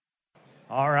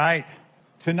All right.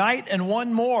 Tonight and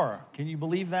one more. Can you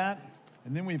believe that?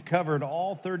 And then we've covered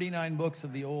all 39 books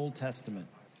of the Old Testament.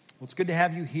 Well, it's good to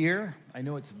have you here. I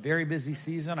know it's a very busy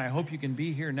season. I hope you can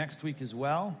be here next week as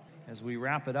well as we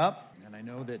wrap it up. And I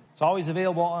know that it's always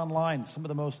available online. Some of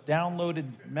the most downloaded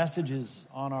messages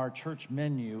on our church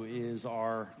menu is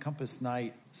our Compass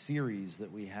Night series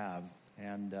that we have.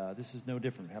 And this is no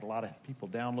different. We had a lot of people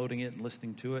downloading it and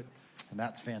listening to it, and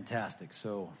that's fantastic.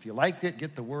 So if you liked it,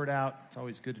 get the word out. It's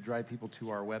always good to drive people to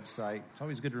our website. It's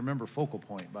always good to remember Focal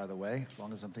Point, by the way, as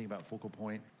long as I'm thinking about Focal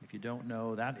Point. If you don't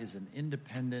know, that is an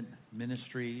independent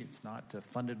ministry. It's not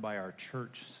funded by our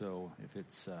church, so if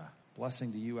it's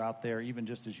blessing to you out there, even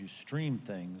just as you stream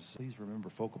things, please remember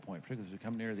Focal Point, particularly as we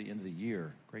come near the end of the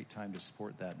year. Great time to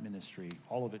support that ministry.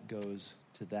 All of it goes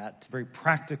to that very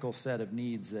practical set of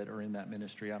needs that are in that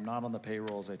ministry. I'm not on the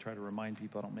payrolls. I try to remind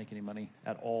people I don't make any money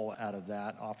at all out of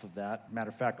that, off of that. Matter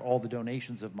of fact, all the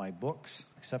donations of my books,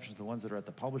 exceptions to the ones that are at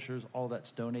the publishers, all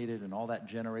that's donated, and all that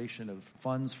generation of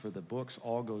funds for the books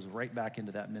all goes right back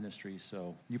into that ministry.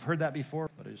 So you've heard that before,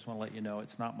 but I just want to let you know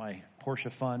it's not my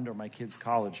Porsche fund or my kids'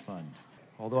 college fund,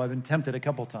 although I've been tempted a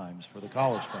couple times for the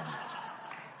college fund.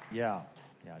 Yeah,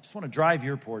 I just want to drive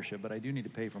your Porsche, but I do need to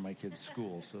pay for my kids'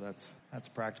 school, so that's a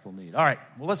practical need. All right,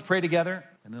 well, let's pray together,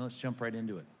 and then let's jump right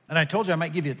into it. And I told you I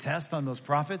might give you a test on those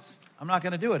prophets. I'm not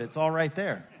going to do it. It's all right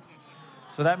there.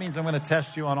 So that means I'm going to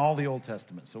test you on all the Old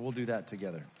Testament, so we'll do that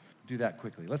together. Do that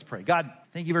quickly. Let's pray. God,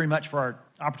 thank you very much for our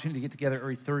opportunity to get together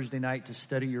every Thursday night to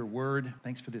study your word.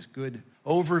 Thanks for this good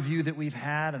overview that we've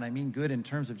had, and I mean good in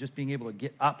terms of just being able to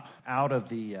get up out of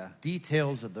the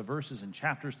details of the verses and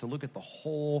chapters to look at the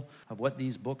whole of what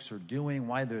these books are doing,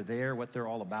 why they're there, what they're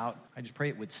all about. I just pray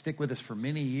it would stick with us for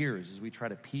many years as we try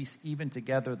to piece even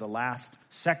together the last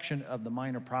section of the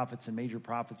minor prophets and major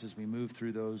prophets as we move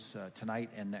through those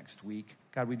tonight and next week.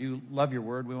 God, we do love your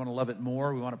word. We want to love it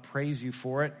more. We want to praise you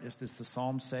for it, just as the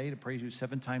Psalms say, to praise you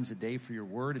 7 times a day for your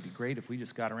word. It'd be great if we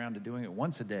just got around to doing it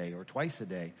once a day or twice a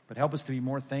day. But help us to be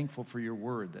more thankful for your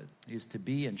word that is to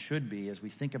be and should be as we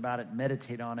think about it,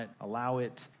 meditate on it, allow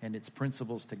it and its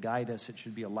principles to guide us. It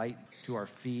should be a light to our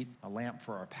feet, a lamp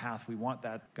for our path. We want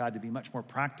that, God, to be much more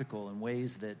practical in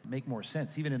ways that make more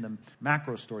sense, even in the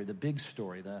macro story, the big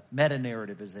story, the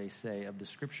meta-narrative, as they say, of the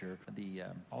scripture,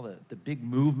 all the big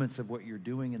movements of what you're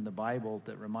doing in the Bible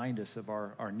that remind us of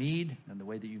our need and the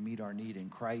way that you meet our need in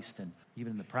Christ, and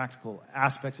even the practical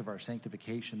aspects of our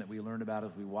sanctification that we learn about as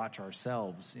we watch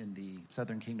ourselves in the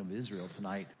southern kingdom of Israel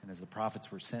tonight. And as the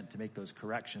prophets were sent to make those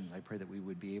corrections, I pray that we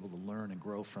would be able to learn and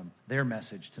grow from their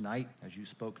message tonight as you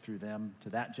spoke through them to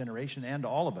that generation and to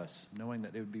all of us, knowing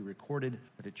that it would be recorded,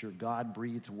 that it's your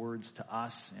God-breathed words to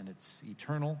us, and it's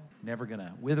eternal, never going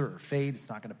to wither or fade. It's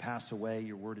not going to pass away.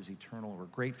 Your word is eternal. We're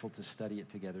grateful to study it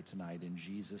together tonight in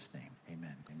Jesus' name.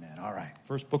 Amen. Amen. All right.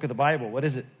 First book of the Bible. What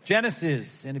is it?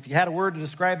 Genesis. And if you had a word to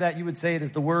describe that, you would say it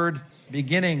is the word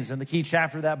beginnings. And the key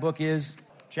chapter of that book is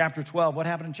chapter 12. What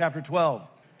happened in chapter 12?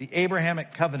 The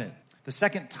Abrahamic covenant. The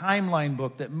second timeline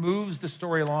book that moves the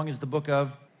story along is the book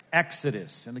of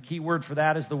Exodus. And the key word for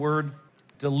that is the word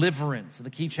deliverance. And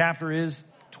the key chapter is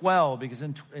 12, because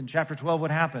in chapter 12,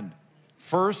 what happened?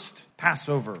 First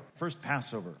Passover.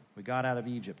 We got out of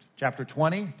Egypt. Chapter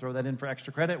 20, throw that in for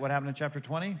extra credit. What happened in chapter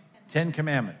 20? 10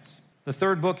 Commandments. The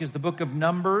third book is the book of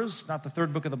Numbers, not the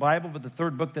third book of the Bible, but the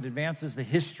third book that advances the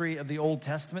history of the Old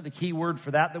Testament. The key word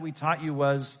for that we taught you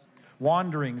was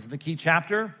wanderings. The key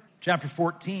chapter, chapter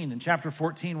 14. In chapter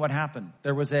 14, what happened?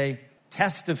 There was a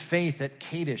test of faith at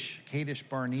Kadesh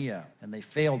Barnea, and they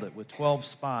failed it with 12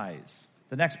 spies.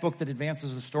 The next book that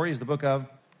advances the story is the book of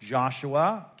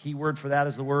Joshua. Key word for that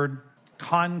is the word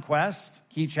conquest.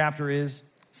 Key chapter is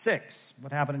 6.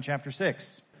 What happened in chapter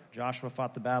 6? Joshua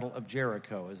fought the battle of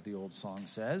Jericho, as the old song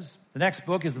says. The next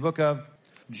book is the book of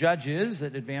Judges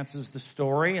that advances the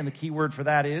story, and the key word for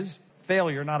that is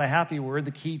failure, not a happy word.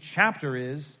 The key chapter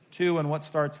is 2, and what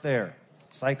starts there?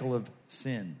 Cycle of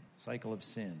sin.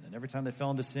 And every time they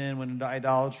fell into sin, went into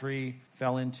idolatry,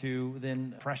 fell into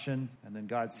then oppression, and then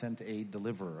God sent a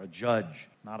deliverer, a judge,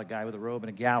 not a guy with a robe and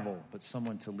a gavel, but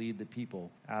someone to lead the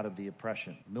people out of the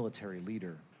oppression, a military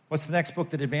leader. What's the next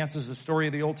book that advances the story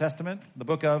of the Old Testament? The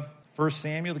book of 1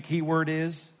 Samuel. The key word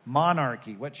is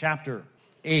monarchy. What chapter?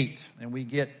 8. And we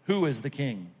get who is the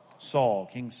king? Saul,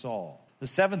 King Saul. The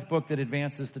 7th book that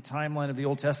advances the timeline of the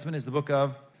Old Testament is the book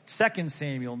of 2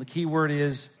 Samuel. And the key word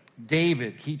is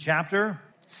David. Key chapter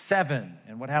 7.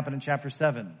 And what happened in chapter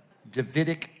 7?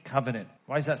 Davidic covenant.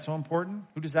 Why is that so important?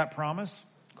 Who does that promise?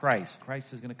 Christ.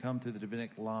 Christ is going to come through the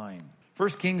Davidic line. 1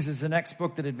 Kings is the next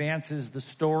book that advances the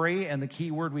story, and the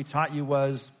key word we taught you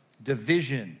was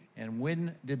division. And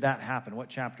when did that happen? What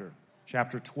chapter?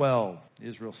 chapter 12.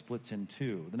 Israel splits in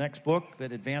two. The next book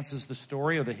that advances the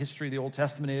story or the history of the Old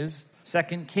Testament is 2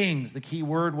 Kings. The key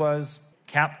word was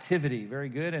captivity. Very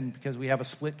good. And because we have a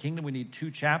split kingdom, we need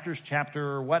two chapters.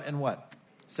 Chapter what and what?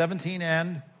 17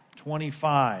 and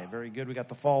 25. Very good. We got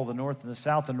the fall of the north and the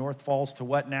south. The north falls to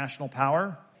what national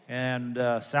power? And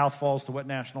south falls to what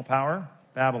national power?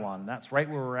 Babylon. That's right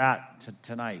where we're at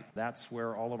tonight. That's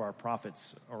where all of our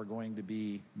prophets are going to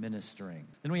be ministering.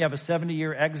 Then we have a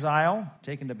 70-year exile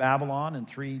taken to Babylon and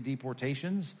 3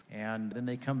 deportations. And then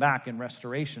they come back in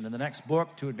restoration. And the next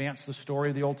book to advance the story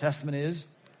of the Old Testament is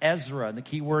Ezra. And the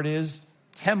key word is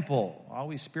temple.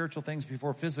 Always spiritual things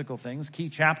before physical things. Key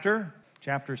chapter.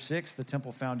 Chapter 6, the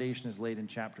temple foundation is laid in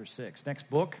chapter 6. Next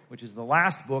book, which is the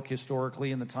last book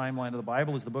historically in the timeline of the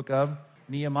Bible, is the book of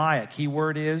Nehemiah. Key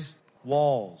word is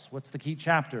walls. What's the key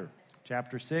chapter?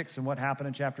 Chapter 6. And what happened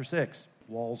in chapter 6?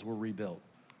 Walls were rebuilt.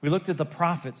 We looked at the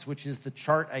prophets, which is the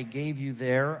chart I gave you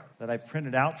there that I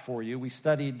printed out for you. We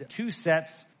studied 2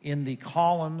 sets in the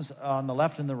columns on the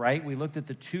left and the right. We looked at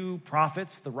the 2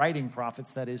 prophets, the writing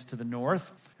prophets, that is to the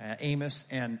north, Amos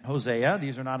and Hosea.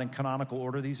 These are not in canonical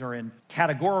order. These are in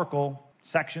categorical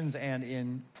sections and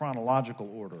in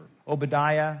chronological order.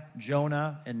 Obadiah,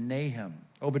 Jonah, and Nahum.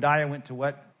 Obadiah went to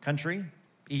what country?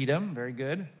 Edom. Very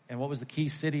good. And what was the key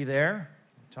city there?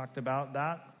 We talked about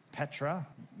that. Petra,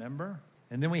 remember?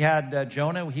 And then we had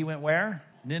Jonah. He went where?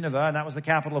 Nineveh. And that was the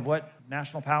capital of what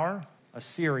national power?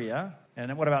 Assyria. And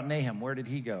then what about Nahum? Where did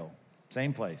he go?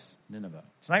 Same place, Nineveh.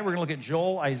 Tonight we're going to look at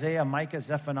Joel, Isaiah, Micah,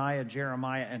 Zephaniah,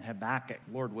 Jeremiah, and Habakkuk,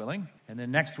 Lord willing. And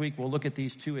then next week we'll look at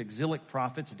these 2 exilic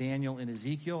prophets, Daniel and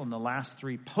Ezekiel, and the last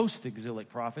 3 post-exilic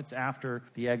prophets after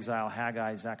the exile,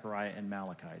 Haggai, Zechariah, and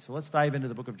Malachi. So let's dive into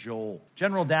the book of Joel.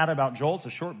 General data about Joel. It's a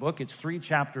short book. It's 3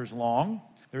 chapters long.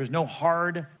 There is no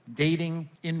hard dating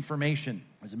information.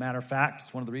 As a matter of fact,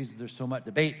 it's one of the reasons there's so much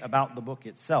debate about the book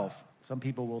itself. Some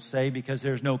people will say because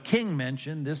there's no king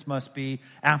mentioned, this must be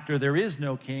after there is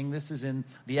no king. This is in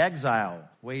the exile,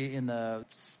 way in the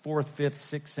 4th, 5th,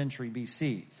 6th century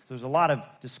BC. So there's a lot of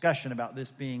discussion about this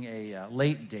being a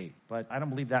late date, but I don't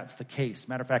believe that's the case.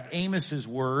 Matter of fact, Amos's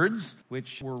words,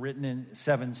 which were written in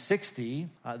 760,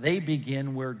 they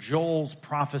begin where Joel's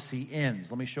prophecy ends.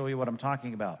 Let me show you what I'm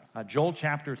talking about. Joel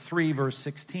chapter 3, verse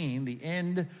 16, the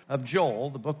end of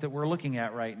Joel, the book that we're looking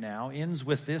at right now, ends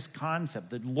with this concept.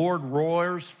 The Lord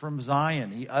roars from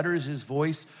Zion. He utters his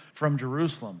voice from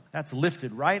Jerusalem. That's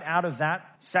lifted right out of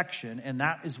that section, and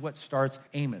that is what starts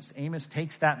Amos. Amos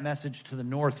takes that message to the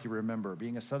north, you remember,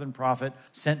 being a southern prophet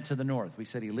sent to the north. We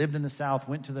said he lived in the south,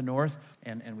 went to the north,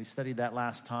 and we studied that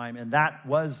last time, and that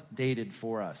was dated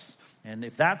for us. And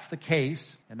if that's the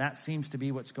case, and that seems to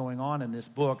be what's going on in this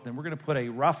book, then we're going to put a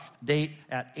rough date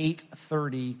at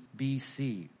 830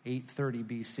 BC. 830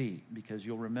 BC, because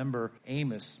you'll remember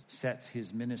Amos sets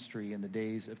his ministry in the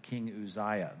days of King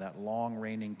Uzziah, that long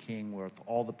reigning king with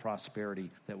all the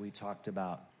prosperity that we talked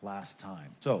about last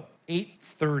time. So,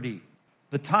 830.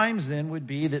 The times then would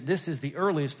be that this is the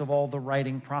earliest of all the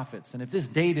writing prophets. And if this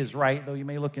date is right, though you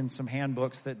may look in some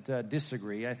handbooks that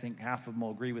disagree, I think half of them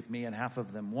will agree with me and half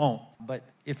of them won't. But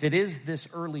if it is this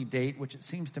early date, which it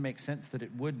seems to make sense that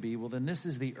it would be, well, then this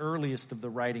is the earliest of the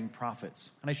writing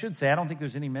prophets. And I should say, I don't think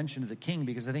there's any mention of the king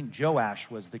because I think Joash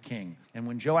was the king. And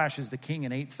when Joash is the king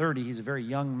in 830, he's a very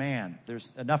young man. There's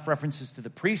enough references to the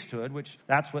priesthood, which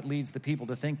that's what leads the people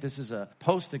to think this is a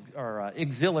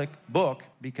exilic book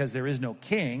because there is no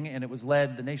king, and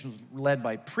the nation was led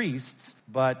by priests.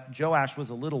 But Joash was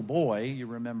a little boy, you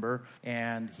remember,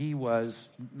 and he was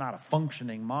not a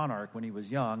functioning monarch when he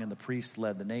was young, and the priests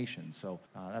led the nation. So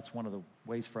that's one of the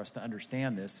ways for us to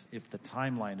understand this, if the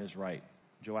timeline is right.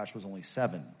 Joash was only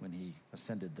 7 when he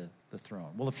ascended the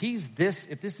throne. Well, if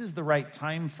this is the right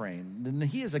time frame, then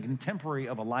he is a contemporary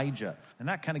of Elijah. And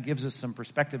that kind of gives us some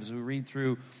perspective as we read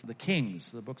through the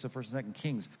Kings, the books of 1st and 2nd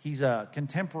Kings. He's a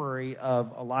contemporary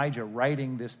of Elijah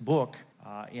writing this book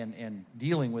and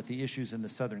dealing with the issues in the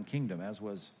southern kingdom, as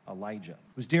was Elijah.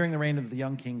 It was during the reign of the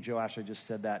young king Joash, I just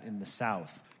said that, in the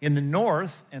south. In the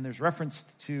north, and there's reference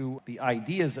to the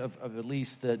ideas of at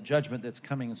least the judgment that's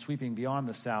coming and sweeping beyond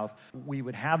the south, we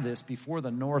would have this before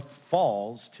the north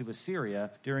falls to Assyria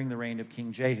during the reign of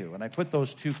King Jehu. And I put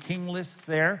those 2 king lists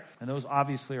there, and those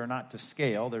obviously are not to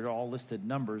scale. They're all listed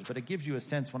numbers, but it gives you a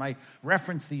sense. When I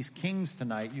reference these kings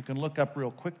tonight, you can look up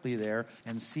real quickly there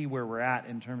and see where we're at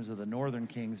in terms of the northern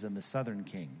kings and the southern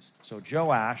kings. So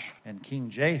Joash and King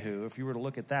Jehu, if you were to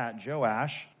look at that,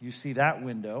 Joash, you see that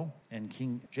window, and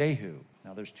King Jehu.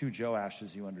 Now, there's 2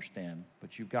 Joashes, you understand,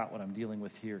 but you've got what I'm dealing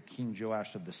with here, King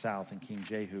Joash of the south and King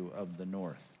Jehu of the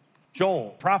north. Joel,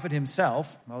 prophet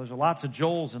himself. Well, there's lots of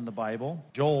Joels in the Bible.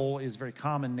 Joel is a very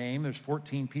common name. There's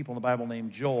 14 people in the Bible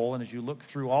named Joel. And as you look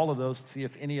through all of those to see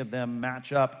if any of them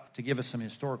match up to give us some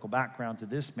historical background to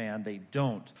this man, they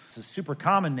don't. It's a super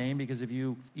common name because if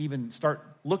you even start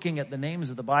looking at the names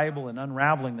of the Bible and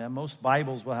unraveling them, most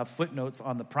Bibles will have footnotes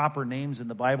on the proper names in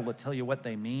the Bible that tell you what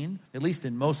they mean. At least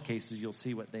in most cases, you'll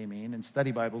see what they mean. And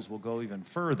study Bibles will go even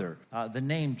further. The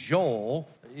name Joel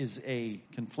is a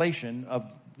conflation of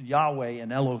Yahweh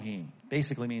and Elohim.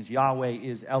 Basically means Yahweh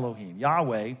is Elohim.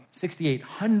 Yahweh,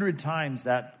 6,800 times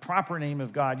that proper name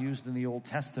of God used in the Old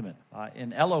Testament.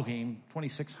 In Elohim,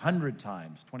 2,600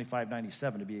 times,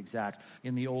 2,597 to be exact,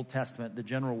 in the Old Testament, the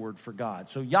general word for God.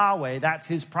 So Yahweh, that's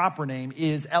his proper name,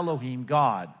 is Elohim,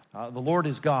 God. The Lord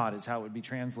is God is how it would be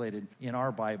translated in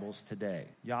our Bibles today.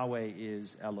 Yahweh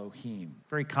is Elohim.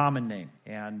 Very common name.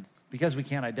 And because we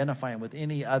can't identify him with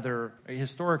any other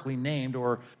historically named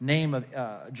or name of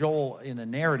Joel in a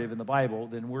narrative in the Bible,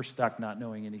 then we're stuck not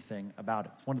knowing anything about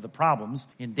it. It's one of the problems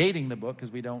in dating the book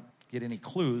because we don't get any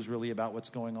clues really about what's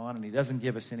going on, and he doesn't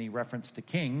give us any reference to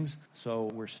kings, so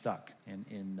we're stuck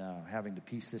in having to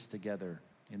piece this together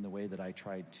in the way that I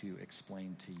tried to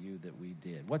explain to you that we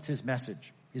did. What's his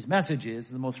message? His message is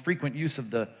the most frequent use of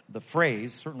the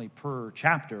phrase, certainly per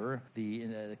chapter,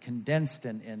 the condensed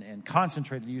and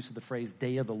concentrated use of the phrase,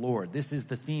 day of the Lord. This is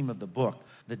the theme of the book,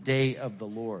 the day of the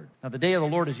Lord. Now, the day of the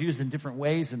Lord is used in different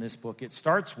ways in this book. It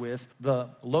starts with the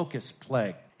locust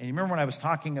plague. And you remember when I was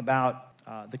talking about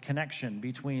the connection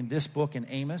between this book and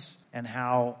Amos and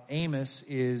how Amos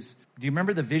is... Do you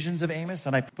remember the visions of Amos?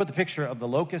 And I put the picture of the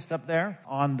locust up there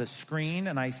on the screen,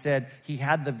 and I said he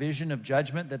had the vision of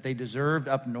judgment that they deserved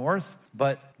up north,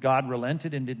 but God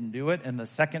relented and didn't do it. And the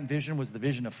second vision was the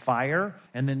vision of fire,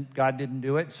 and then God didn't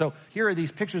do it. So here are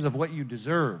these pictures of what you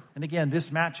deserve. And again,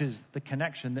 this matches the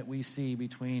connection that we see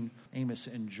between Amos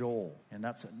and Joel. And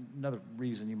that's another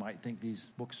reason you might think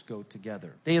these books go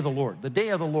together. Day of the Lord. The day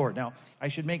of the Lord. Now, I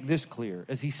should make this clear.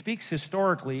 As he speaks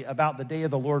historically about the day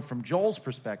of the Lord from Joel's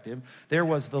perspective, there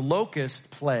was the locust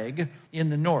plague in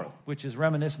the north, which is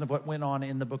reminiscent of what went on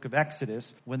in the book of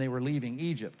Exodus when they were leaving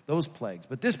Egypt, those plagues.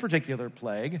 But this particular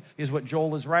plague is what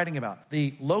Joel is writing about.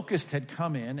 The locust had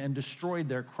come in and destroyed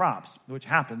their crops, which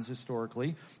happens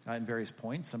historically in various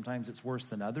points. Sometimes it's worse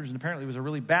than others. And apparently it was a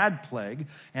really bad plague.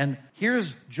 And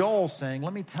here's Joel saying,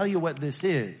 let me tell you what this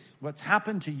is. What's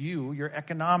happened to you, your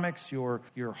economics, your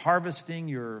harvesting,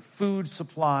 your food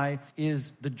supply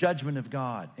is the judgment of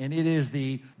God. And it is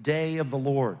the day of the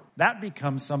Lord. That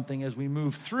becomes something as we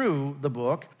move through the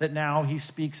book that now he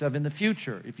speaks of in the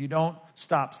future. If you don't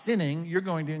stop sinning, you're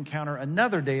going to encounter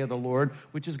another day of the Lord,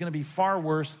 which is going to be far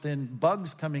worse than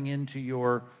bugs coming into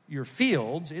your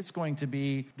fields. It's going to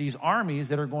be these armies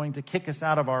that are going to kick us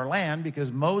out of our land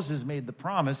because Moses made the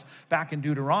promise back in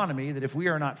Deuteronomy that if we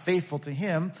are not faithful to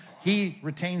him, he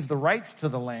retains the rights to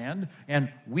the land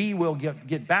and we will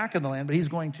get back in the land, but he's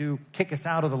going to kick us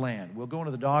out of the land. We'll go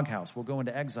into the doghouse. We'll go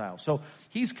into exile. So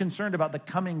he's concerned about the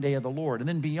coming day of the Lord. And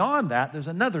then beyond that, there's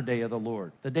another day of the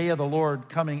Lord. The day of the Lord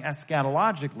coming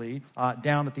eschatologically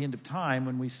down at the end of time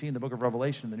when we see in the book of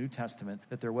Revelation in the New Testament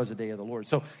that there was a day of the Lord.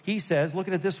 So he says, look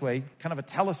at it this way, kind of a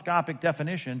telescopic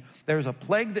definition. There's a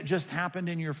plague that just happened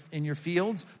in your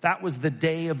fields. That was the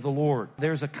day of the Lord.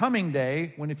 There's a coming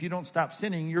day when if you don't stop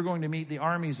sinning, you're going to meet the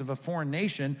armies of a foreign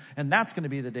nation, and that's going to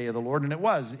be the day of the Lord. And it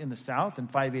was in the south in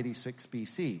 586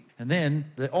 BC. And then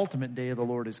the ultimate day of the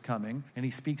Lord is coming, and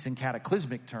he speaks in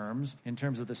cataclysmic terms, in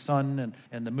terms of the sun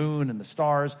and the moon and the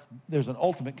stars. There's an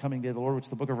ultimate coming day of the Lord, which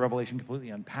the book of Revelation completely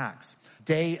unpacks.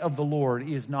 Day of the Lord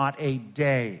is not a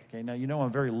day. Okay, now you know I'm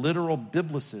a very literal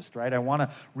biblicist, right? I want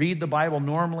to read the Bible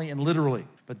normally and literally.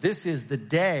 But this is the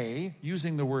day,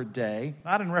 using the word day,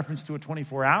 not in reference to a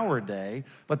 24-hour day,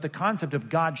 but the concept of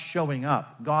God showing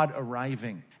up, God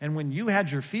arriving. And when you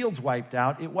had your fields wiped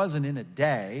out, it wasn't in a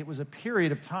day. It was a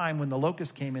period of time when the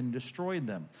locust came in and destroyed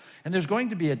them. And there's going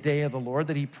to be a day of the Lord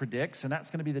that he predicts, and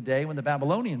that's going to be the day when the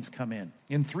Babylonians come in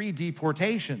 3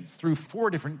 deportations through 4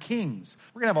 different kings.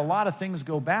 We're going to have a lot of things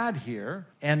go bad here,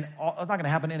 and it's not going to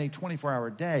happen in a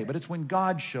 24-hour day, but it's when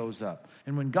God shows up.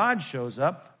 And when God shows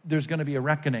up, there's going to be a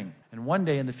reckoning. And one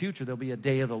day in the future, there'll be a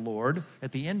day of the Lord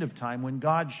at the end of time when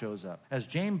God shows up. As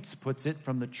James puts it,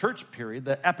 from the church period,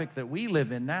 the epoch that we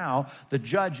live in now, the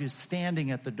judge is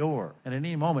standing at the door. And at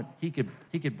any moment, he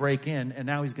could break in, and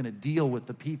now he's going to deal with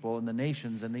the people and the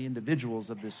nations and the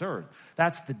individuals of this earth.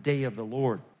 That's the day of the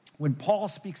Lord. When Paul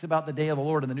speaks about the day of the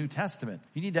Lord in the New Testament,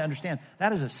 you need to understand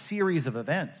that is a series of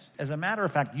events. As a matter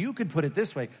of fact, you could put it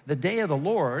this way. The day of the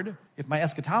Lord, if my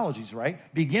eschatology is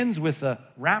right, begins with the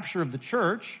rapture of the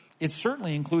church It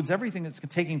certainly includes everything that's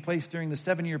taking place during the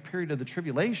 7-year period of the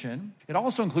tribulation. It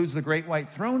also includes the great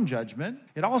white throne judgment.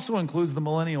 It also includes the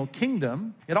millennial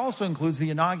kingdom. It also includes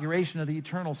the inauguration of the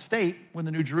eternal state when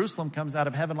the New Jerusalem comes out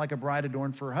of heaven like a bride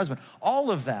adorned for her husband. All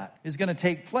of that is going to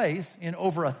take place in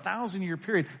over a 1,000-year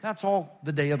period. That's all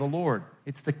the day of the Lord.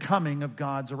 It's the coming of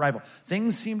God's arrival.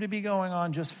 Things seem to be going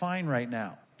on just fine right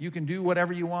now. You can do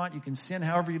whatever you want. You can sin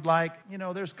however you'd like.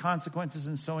 There's consequences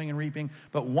in sowing and reaping.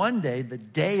 But one day, the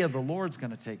day of the Lord's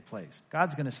going to take place.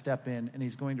 God's going to step in, and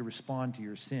he's going to respond to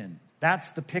your sin.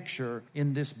 That's the picture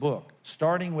in this book,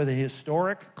 starting with a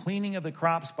historic cleaning of the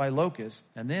crops by locusts,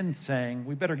 and then saying,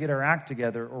 we better get our act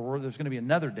together, or there's going to be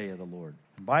another day of the Lord.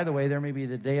 And by the way, there may be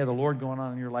the day of the Lord going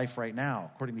on in your life right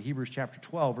now, according to Hebrews chapter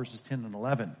 12, verses 10 and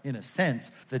 11. In a sense,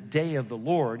 the day of the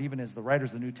Lord, even as the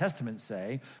writers of the New Testament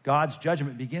say, God's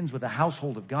judgment begins with the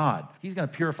household of God. He's going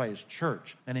to purify his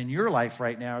church. And in your life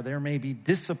right now, there may be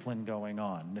discipline going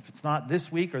on. And if it's not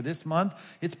this week or this month,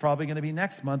 it's probably going to be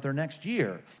next month or next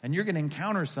year. And you're going to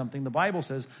encounter something, the Bible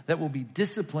says, that will be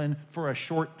discipline for a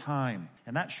short time.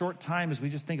 And that short time is we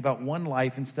just think about one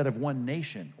life instead of one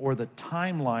nation, or the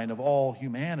timeline of all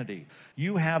humanity.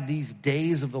 You have these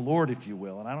days of the Lord, if you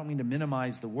will, and I don't mean to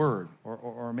minimize the word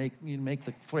or make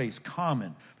the phrase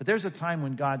common, but there's a time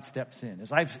when God steps in.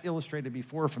 As I've illustrated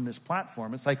before from this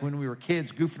platform, it's like when we were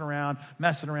kids goofing around,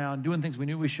 messing around, doing things we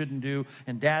knew we shouldn't do,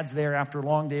 and Dad's there after a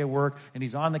long day of work, and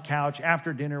he's on the couch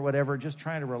after dinner, whatever, just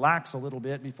trying to relax a little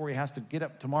bit before he has to get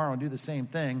up tomorrow and do the same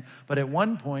thing. But at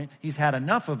one point, he's had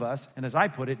enough of us, and as I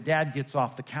put it, Dad gets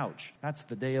off the couch. That's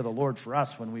the day of the Lord for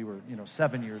us when we were,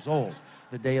 7 years old.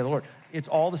 The day of the Lord. It's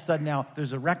all of a sudden now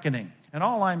there's a reckoning. And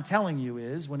all I'm telling you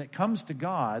is when it comes to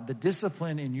God, the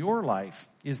discipline in your life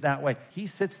is that way. He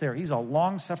sits there. He's a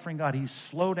long-suffering God. He's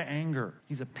slow to anger.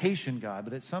 He's a patient God.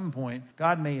 But at some point,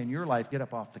 God may in your life get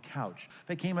up off the couch.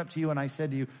 If I came up to you and I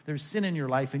said to you, there's sin in your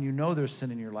life and you know there's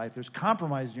sin in your life. There's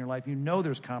compromise in your life. You know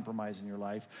there's compromise in your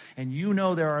life. And you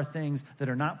know there are things that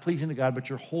are not pleasing to God, but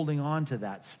you're holding on to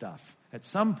that stuff. At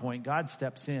some point, God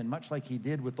steps in, much like he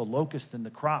did with the locust and the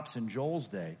crops in Joel's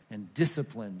day, and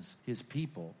disciplines his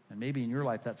people. And maybe in your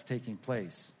life that's taking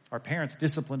place. Our parents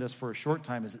disciplined us for a short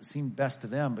time as it seemed best to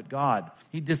them, but God,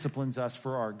 he disciplines us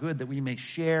for our good, that we may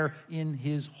share in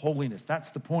his holiness.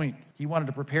 That's the point. He wanted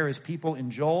to prepare his people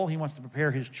in Joel. He wants to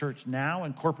prepare his church now,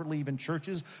 and corporately even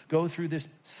churches go through this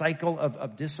cycle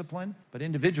of discipline. But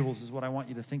individuals is what I want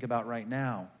you to think about right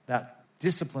now. That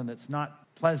discipline that's not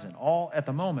pleasant.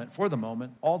 For the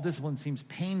moment, all discipline seems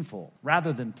painful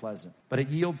rather than pleasant. But it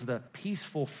yields the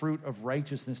peaceful fruit of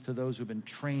righteousness to those who've been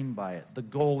trained by it. The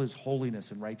goal is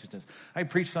holiness and righteousness. I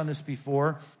preached on this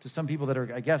before to some people that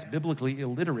are, I guess, biblically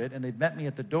illiterate, and they've met me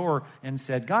at the door and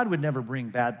said, God would never bring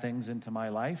bad things into my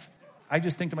life. I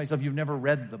just think to myself, you've never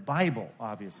read the Bible,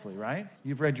 obviously, right?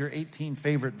 You've read your 18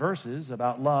 favorite verses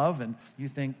about love, and you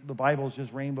think the Bible is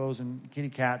just rainbows and kitty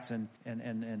cats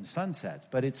and sunsets.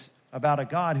 But it's about a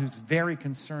God who's very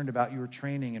concerned about your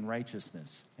training in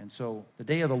righteousness. And so the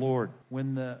day of the Lord,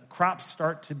 when the crops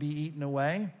start to be eaten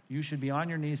away, you should be on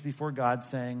your knees before God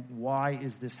saying, why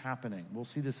is this happening? We'll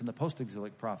see this in the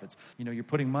post-exilic prophets. You're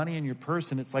putting money in your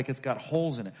purse and it's like it's got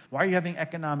holes in it. Why are you having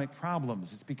economic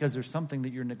problems? It's because there's something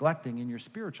that you're neglecting in your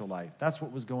spiritual life. That's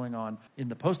what was going on in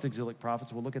the post-exilic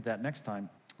prophets. We'll look at that next time.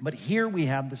 But here we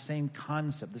have the same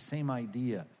concept, the same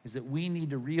idea, is that we need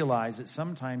to realize that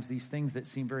sometimes these things that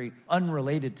seem very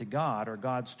unrelated to God are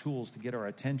God's tools to get our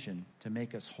attention, to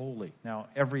make us holy. Now,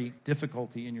 every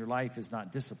difficulty in your life is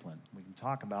not discipline. We can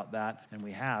talk about that, and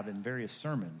we have in various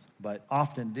sermons. But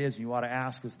often it is, and you ought to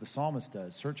ask, as the psalmist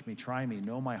does, search me, try me,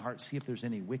 know my heart, see if there's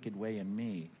any wicked way in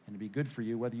me. And it'd be good for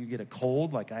you, whether you get a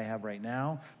cold like I have right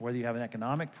now, whether you have an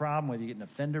economic problem, whether you get an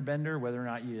offender bender, whether or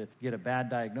not you get a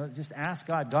bad diagnosis. Just ask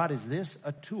God, God, is this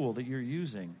a tool that you're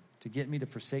using to get me to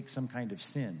forsake some kind of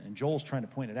sin? And Joel's trying to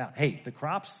point it out. Hey, the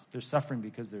crops, they're suffering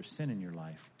because there's sin in your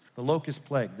life. The locust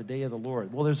plague, the day of the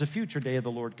Lord. Well, there's a future day of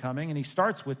the Lord coming, and he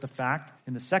starts with the fact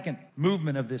in the second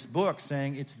movement of this book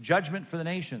saying it's judgment for the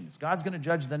nations. God's going to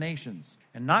judge the nations,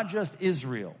 and not just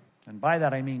Israel. And by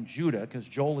that I mean Judah, because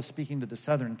Joel is speaking to the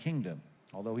southern kingdom.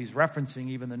 Although he's referencing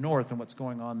even the north and what's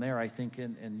going on there, I think,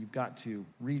 and you've got to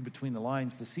read between the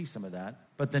lines to see some of that.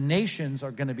 But the nations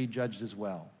are going to be judged as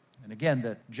well. And again,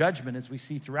 the judgment, as we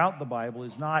see throughout the Bible,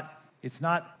 it's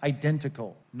not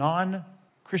identical.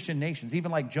 Christian nations,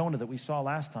 even like Jonah that we saw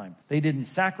last time. They didn't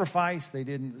sacrifice. They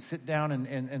didn't sit down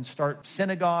and start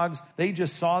synagogues. They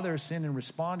just saw their sin and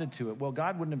responded to it. Well,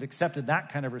 God wouldn't have accepted that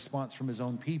kind of response from his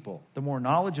own people. The more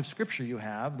knowledge of Scripture you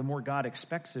have, the more God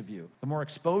expects of you. The more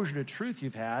exposure to truth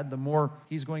you've had, the more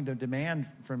he's going to demand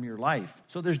from your life.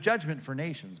 So there's judgment for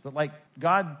nations. But like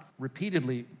God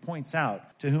repeatedly points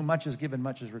out, to whom much is given,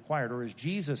 much is required. Or as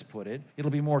Jesus put it, it'll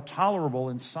be more tolerable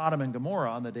in Sodom and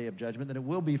Gomorrah on the day of judgment than it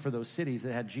will be for those cities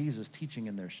that had Jesus teaching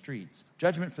in their streets.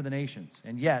 Judgment for the nations.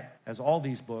 And yet, as all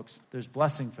these books, there's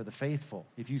blessing for the faithful.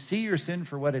 If you see your sin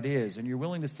for what it is, and you're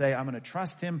willing to say, I'm going to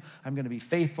trust him, I'm going to be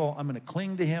faithful, I'm going to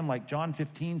cling to him, like John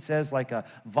 15 says, like a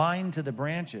vine to the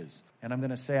branches, and I'm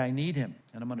going to say I need him,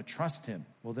 and I'm going to trust him,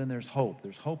 well, then there's hope.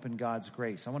 There's hope in God's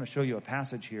grace. I want to show you a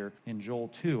passage here in Joel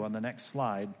 2 on the next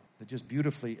slide that just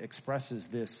beautifully expresses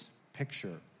this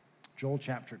picture. Joel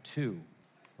chapter 2,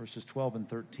 verses 12 and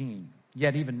 13.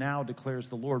 Yet even now declares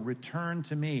the Lord, return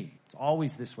to me. It's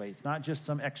always this way. It's not just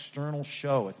some external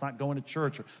show. It's not going to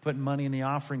church or putting money in the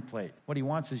offering plate. What he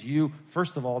wants is you,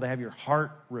 first of all, to have your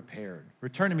heart repaired.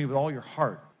 Return to me with all your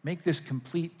heart. Make this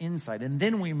complete insight. And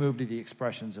then we move to the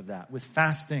expressions of that. With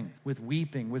fasting, with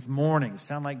weeping, with mourning.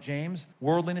 Sound like James?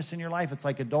 Worldliness in your life. It's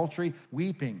like adultery.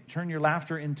 Weeping. Turn your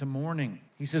laughter into mourning.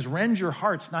 He says, rend your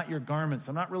hearts, not your garments.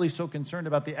 I'm not really so concerned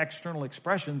about the external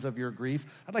expressions of your grief.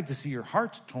 I'd like to see your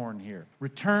hearts torn here.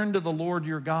 Return to the Lord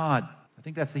your God. I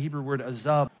think that's the Hebrew word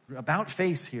azab, about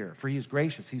face here, for he is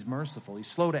gracious, he's merciful, he's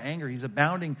slow to anger, he's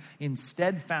abounding in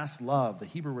steadfast love. The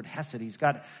Hebrew word hesed, he's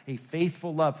got a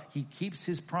faithful love. He keeps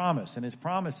his promise, and his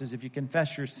promise is if you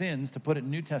confess your sins, to put it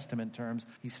in New Testament terms,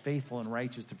 he's faithful and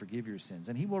righteous to forgive your sins,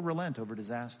 and he will relent over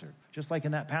disaster. Just like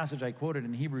in that passage I quoted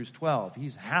in Hebrews 12,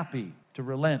 he's happy to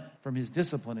relent from his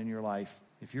discipline in your life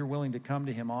if you're willing to come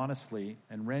to him honestly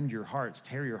and rend your hearts,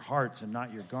 tear your hearts and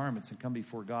not your garments, and come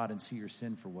before God and see your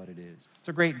sin for what it is. It's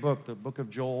a great book, the book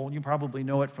of Joel. You probably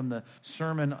know it from the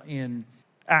sermon in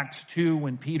Acts 2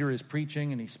 when Peter is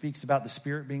preaching and he speaks about the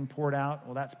Spirit being poured out.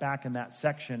 Well, that's back in that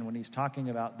section when he's talking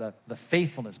about the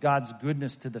faithfulness, God's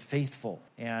goodness to the faithful.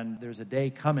 And there's a day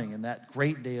coming, and that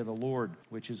great day of the Lord,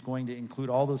 which is going to include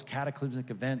all those cataclysmic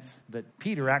events that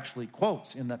Peter actually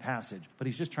quotes in the passage. But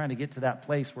he's just trying to get to that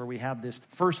place where we have this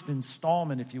first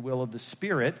installment, if you will, of the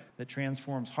Spirit that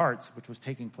transforms hearts, which was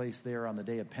taking place there on the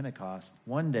day of Pentecost.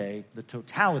 One day, the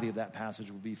totality of that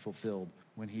passage will be fulfilled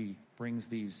when he brings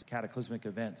these cataclysmic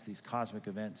events, these cosmic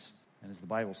events, and as the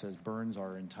Bible says, burns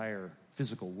our entire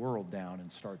physical world down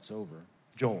and starts over.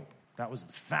 Joel. That was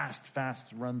the fast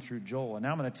run through Joel. And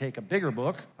now I'm going to take a bigger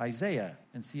book, Isaiah,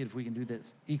 and see if we can do this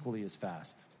equally as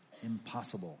fast.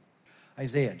 Impossible.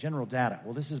 Isaiah, general data.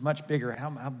 Well, this is much bigger. How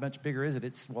much bigger is it?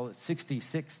 It's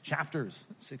 66 chapters,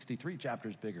 63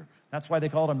 chapters bigger. That's why they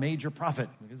call it a major prophet,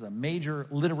 because it's a major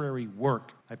literary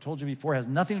work. I've told you before, it has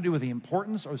nothing to do with the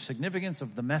importance or significance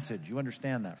of the message. You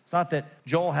understand that. It's not that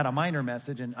Joel had a minor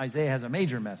message and Isaiah has a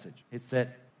major message. It's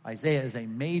that Isaiah is a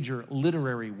major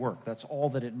literary work. That's all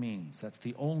that it means. That's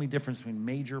the only difference between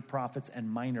major prophets and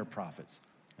minor prophets.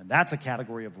 And that's a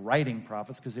category of writing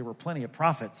prophets, because there were plenty of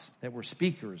prophets that were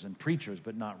speakers and preachers,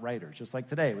 but not writers. Just like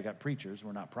today, we got preachers.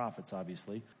 We're not prophets,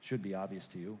 obviously. Should be obvious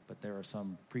to you. But there are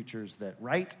some preachers that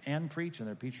write and preach, and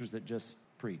there are preachers that just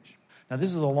preach. Now, this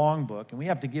is a long book, and we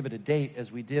have to give it a date,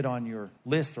 as we did on your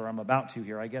list, or I'm about to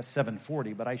here, I guess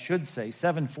 740. But I should say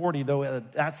 740, though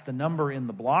that's the number in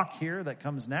the block here that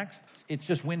comes next. It's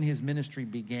just when his ministry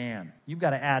began. You've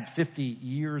got to add 50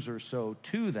 years or so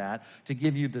to that to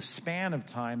give you the span of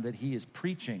time that he is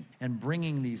preaching and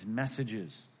bringing these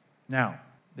messages. Now,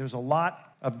 there's a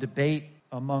lot of debate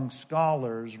among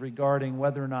scholars regarding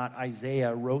whether or not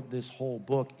Isaiah wrote this whole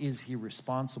book. Is he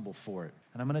responsible for it?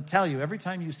 And I'm going to tell you, every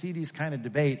time you see these kind of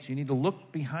debates, you need to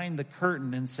look behind the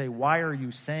curtain and say, why are you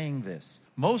saying this?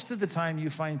 Most of the time you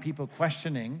find people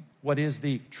questioning what is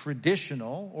the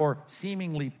traditional or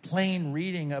seemingly plain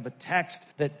reading of a text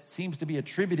that seems to be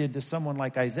attributed to someone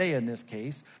like Isaiah in this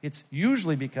case. It's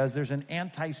usually because there's an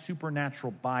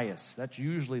anti-supernatural bias. That's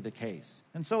usually the case.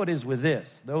 And so it is with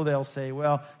this, though they'll say,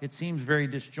 well, it seems very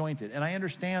disjointed. And I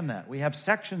understand that. We have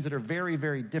sections that are very,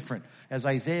 very different as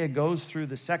Isaiah goes through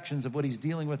the sections of what he's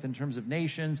dealing with in terms of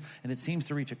nations, and it seems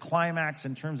to reach a climax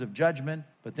in terms of judgment.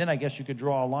 But then I guess you could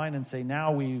draw a line and say,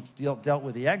 now we've dealt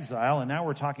with the exile, and now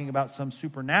we're talking about some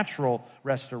supernatural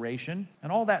restoration.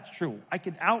 And all that's true. I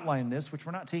could outline this, which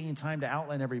we're not taking time to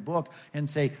outline every book, and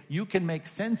say, you can make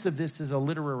sense of this as a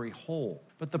literary whole.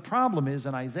 But the problem is,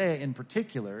 in Isaiah in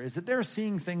particular, is that they're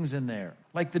seeing things in there,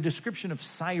 like the description of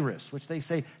Cyrus, which they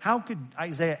say, how could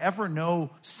Isaiah ever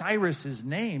know Cyrus's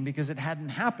name because it hadn't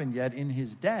happened yet in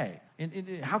his day?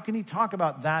 How can he talk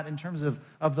about that in terms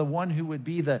of the one who would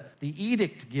be the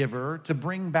edict giver to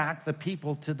bring back the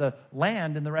people to the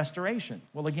land in the restoration?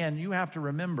 Well, again, you have to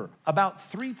remember, about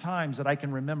 3 times that I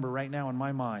can remember right now in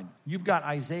my mind, you've got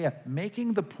Isaiah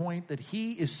making the point that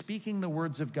he is speaking the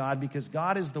words of God because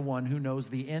God is the one who knows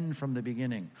the end from the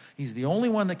beginning. He's the only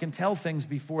one that can tell things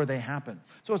before they happen.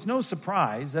 So it's no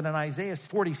surprise that in Isaiah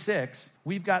 46,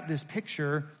 we've got this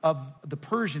picture of the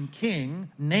Persian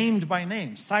king named by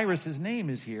name. Cyrus's name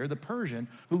is here, the Persian,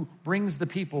 who brings the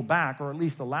people back, or at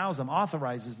least allows them,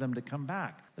 authorizes them to come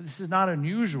back. This is not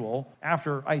unusual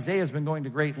after Isaiah's been going to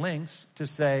great lengths to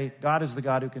say God is the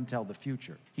God who can tell the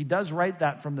future. He does write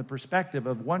that from the perspective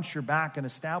of once you're back and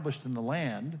established in the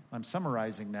land, I'm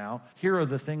summarizing now, here are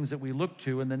the things that we look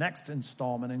to in the next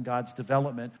installment in God's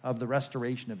development of the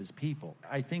restoration of his people.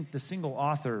 I think the single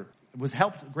author was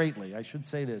helped greatly, I should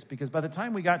say this, because by the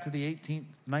time we got to the 18th,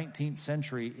 19th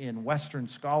century in Western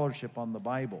scholarship on the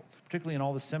Bible, particularly in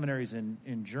all the seminaries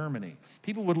in Germany,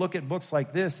 people would look at books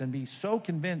like this and be so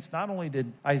convinced not only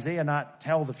did Isaiah not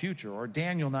tell the future or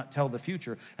Daniel not tell the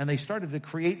future, and they started to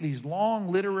create these long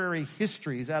literary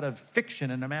histories out of fiction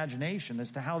and imagination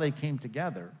as to how they came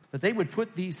together, that they would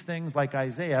put these things like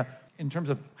Isaiah in terms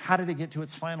of how did it get to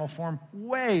its final form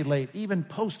way late, even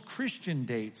post-Christian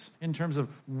dates in terms of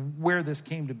where this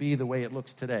came to be the way it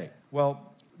looks today.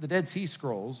 Well, the Dead Sea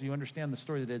Scrolls, you understand the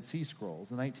story of the Dead Sea Scrolls,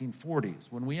 the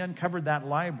 1940s, when we uncovered that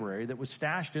library that was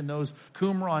stashed in those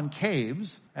Qumran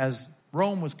caves as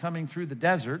Rome was coming through the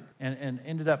desert and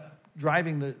ended up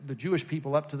driving the Jewish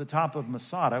people up to the top of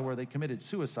Masada, where they committed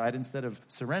suicide instead of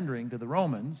surrendering to the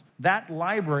Romans. That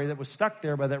library that was stuck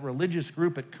there by that religious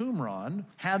group at Qumran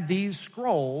had these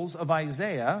scrolls of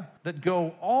Isaiah that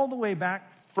go all the way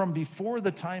back from before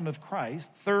the time of Christ,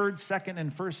 3rd, 2nd,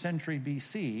 and 1st century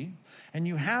BC. And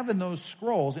you have in those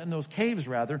scrolls, in those caves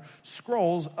rather,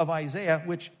 scrolls of Isaiah,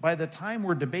 which by the time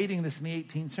we're debating this in the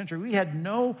 18th century, we had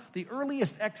the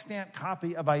earliest extant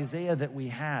copy of Isaiah that we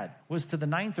had was to the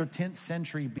 9th or 10th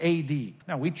century AD.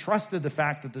 Now, we trusted the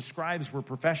fact that the scribes were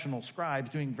professional scribes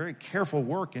doing very careful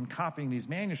work in copying these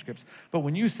manuscripts. But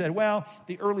when you said, well,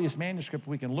 the earliest manuscript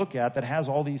we can look at that has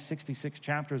all these 66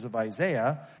 chapters of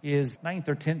Isaiah is 9th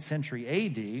or 10th century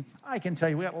AD, I can tell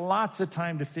you we got lots of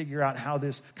time to figure out how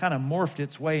this kind of morphed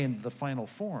its way into the final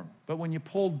form. But when you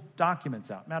pulled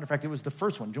documents out, matter of fact, it was the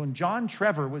first one. When John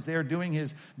Trevor was there doing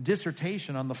his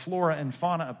dissertation on the flora and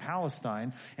fauna of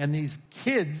Palestine, and these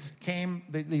kids came,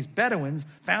 these Bedouins,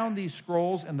 found these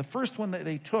scrolls, and the first one that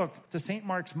they took to St.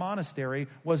 Mark's Monastery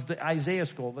was the Isaiah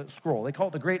scroll. They call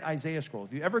it the Great Isaiah Scroll.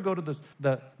 If you ever go to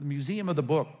the Museum of the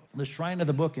Book, the Shrine of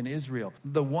the Book in Israel,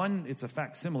 it's a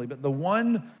facsimile, but the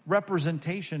one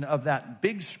representation of that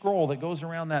big scroll that goes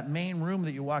around that main room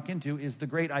that you walk into is the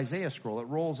Great Isaiah Scroll. It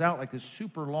rolls out like this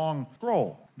super long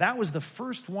scroll. That was the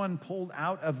first one pulled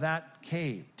out of that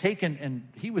cave, taken, and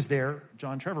he was there,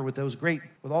 John Trevor, with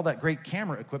all that great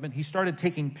camera equipment. He started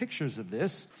taking pictures of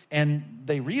this, and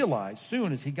they realized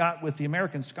soon as he got with the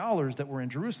American scholars that were in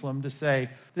Jerusalem to say,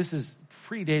 this is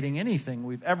predating anything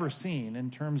we've ever seen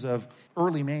in terms of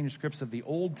early manuscripts of the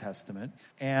Old Testament.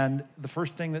 And the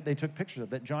first thing that they took pictures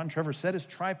of, that John Trevor set his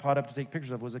tripod up to take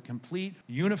pictures of, was a complete,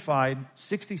 unified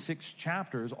 66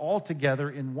 chapters all together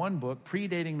in one book,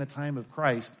 predating the time of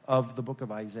Christ, of the book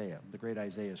of Isaiah, the Great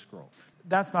Isaiah Scroll.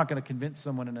 That's not going to convince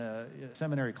someone in a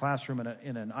seminary classroom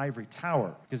in an ivory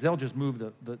tower, because they'll just move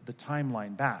the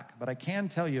timeline back. But I can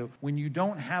tell you, when you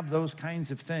don't have those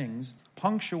kinds of things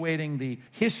punctuating the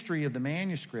history of the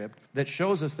manuscript that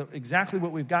shows us exactly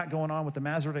what we've got going on with the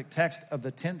Masoretic text of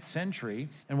the 10th century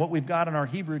and what we've got in our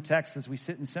Hebrew text as we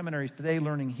sit in seminaries today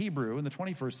learning Hebrew in the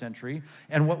 21st century,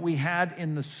 and what we had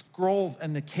in the scrolls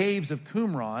and the caves of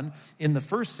Qumran in the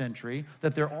 1st century,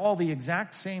 that they're all the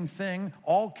exact same thing,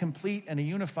 all complete and a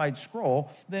unified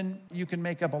scroll, then you can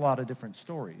make up a lot of different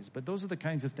stories. But those are the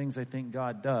kinds of things I think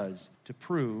God does to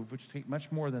prove, which take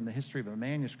much more than the history of a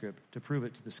manuscript to prove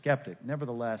it to the skeptic.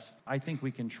 Nevertheless, I think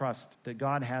we can trust that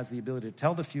God has the ability to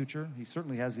tell the future. He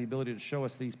certainly has the ability to show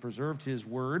us that He's preserved His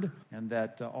word, and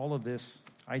that all of this,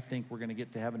 I think we're going to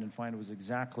get to heaven and find it was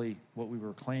exactly what we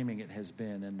were claiming it has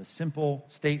been. And the simple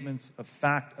statements of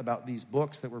fact about these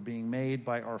books that were being made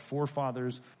by our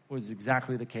forefathers was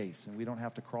exactly the case. And we don't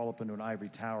have to crawl up into an ivory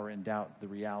tower and doubt the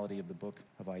reality of the book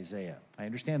of Isaiah. I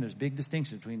understand there's big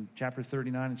distinctions between chapter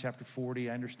 39 and chapter 40.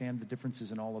 I understand the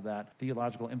differences in all of that,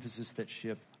 theological emphasis that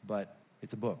shift. But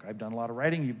It's a book. I've done a lot of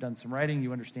writing. You've done some writing.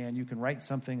 You understand you can write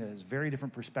something that has very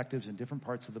different perspectives in different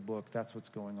parts of the book. That's what's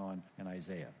going on in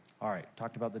Isaiah. All right,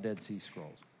 talked about the Dead Sea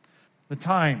Scrolls. The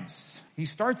times. He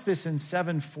starts this in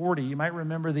 740. You might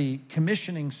remember the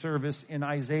commissioning service in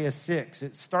Isaiah 6.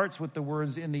 It starts with the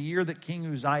words, in the year that King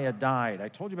Uzziah died. I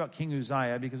told you about King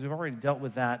Uzziah because we've already dealt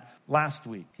with that last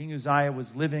week. King Uzziah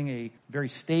was living a very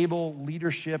stable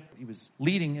leadership. He was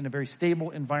leading in a very stable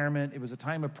environment. It was a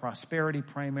time of prosperity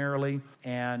primarily,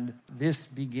 and this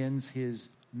begins his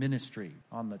ministry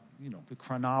on the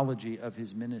chronology of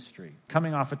his ministry.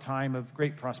 Coming off a time of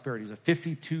great prosperity. It's a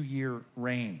 52-year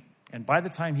reign. And by the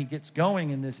time he gets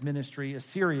going in this ministry,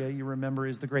 Assyria, you remember,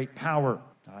 is the great power.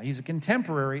 He's a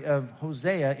contemporary of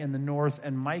Hosea in the north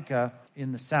and Micah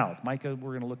in the south. Micah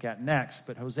we're going to look at next,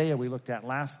 but Hosea we looked at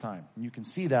last time. And you can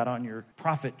see that on your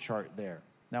prophet chart there.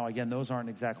 Now, again, those aren't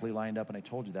exactly lined up, and I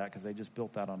told you that because I just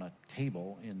built that on a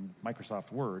table in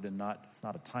Microsoft Word, and it's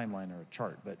not a timeline or a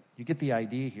chart. But you get the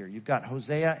idea here. You've got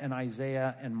Hosea and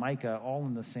Isaiah and Micah all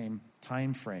in the same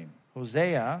time frame.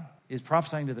 Hosea is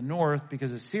prophesying to the north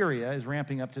because Assyria is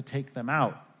ramping up to take them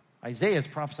out. Isaiah is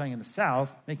prophesying in the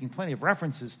south, making plenty of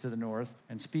references to the north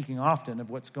and speaking often of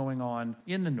what's going on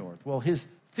in the north. Well, his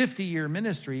 50-year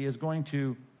ministry is going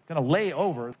to lay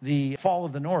over the fall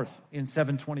of the north in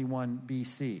 721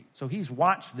 BC. So he's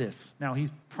watched this. Now,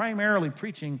 he's primarily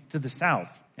preaching to the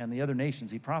south and the other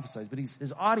nations he prophesies, but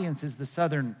his audience is the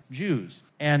southern Jews.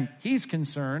 And he's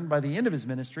concerned by the end of his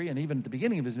ministry and even at the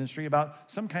beginning of his ministry about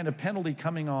some kind of penalty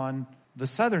coming on the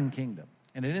southern kingdom.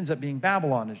 And it ends up being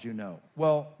Babylon, as you know.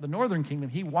 Well, the northern kingdom,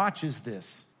 he watches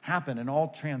this happen and all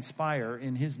transpire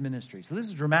in his ministry. So this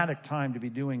is a dramatic time to be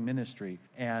doing ministry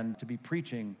and to be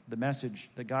preaching the message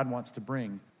that God wants to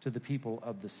bring to the people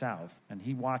of the south. And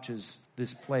he watches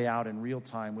this play out in real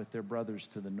time with their brothers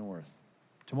to the north.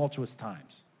 Tumultuous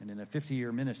times. And in a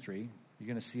 50-year ministry, you're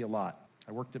going to see a lot.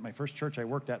 I worked at my first church I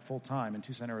worked at full time in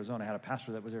Tucson, Arizona. I had a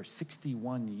pastor that was there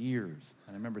 61 years.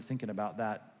 And I remember thinking about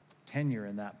that tenure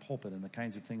in that pulpit and the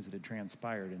kinds of things that had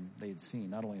transpired and they had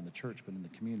seen, not only in the church, but in the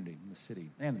community, in the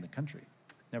city, and in the country.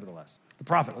 Nevertheless, the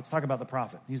prophet. Let's talk about the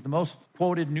prophet. He's the most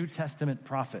quoted New Testament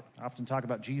prophet. I often talk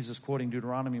about Jesus quoting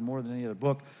Deuteronomy more than any other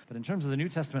book, but in terms of the New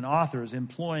Testament authors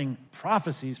employing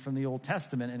prophecies from the Old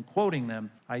Testament and quoting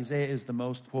them, Isaiah is the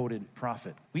most quoted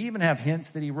prophet. We even have hints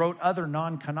that he wrote other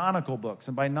non-canonical books,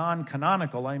 and by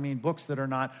non-canonical, I mean books that are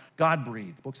not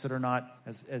God-breathed, books that are not,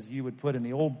 as you would put in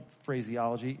the old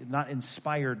phraseology, not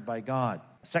inspired by God.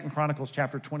 2 Chronicles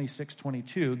chapter 26,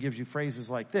 22 gives you phrases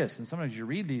like this. And sometimes you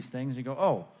read these things and you go,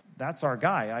 oh, that's our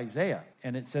guy, Isaiah.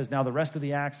 And it says, now the rest of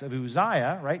the acts of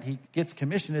Uzziah, right? He gets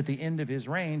commissioned at the end of his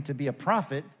reign to be a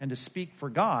prophet and to speak for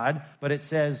God. But it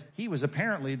says he was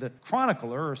apparently the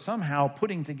chronicler or somehow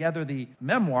putting together the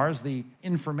memoirs, the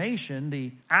information,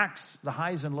 the acts, the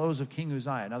highs and lows of King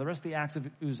Uzziah. Now the rest of the acts of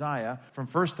Uzziah, from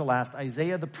first to last,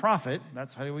 Isaiah the prophet,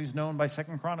 that's how he's known by 2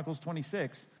 Chronicles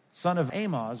 26, son of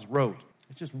Amoz, wrote.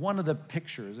 It's just one of the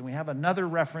pictures. And we have another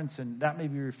reference, and that may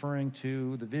be referring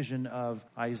to the vision of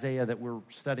Isaiah that we're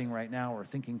studying right now or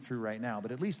thinking through right now.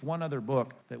 But at least one other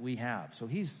book that we have. So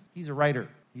he's a writer.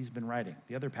 He's been writing.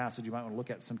 The other passage you might want to look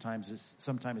at sometime is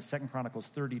 2 Chronicles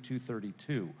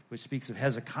 32:32, which speaks of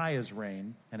Hezekiah's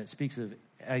reign, and it speaks of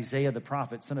Isaiah the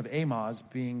prophet, son of Amoz,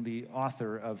 being the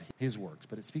author of his works.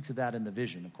 But it speaks of that in the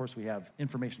vision. Of course, we have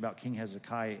information about King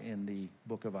Hezekiah in the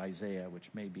book of Isaiah, which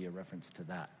may be a reference to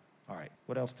that. All right,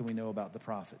 what else do we know about the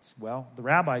prophets? Well, the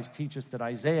rabbis teach us that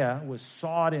Isaiah was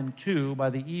sawed in two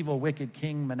by the evil, wicked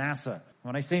king Manasseh.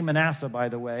 When I say Manasseh, by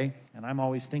the way, and I'm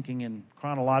always thinking in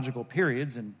chronological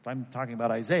periods, and if I'm talking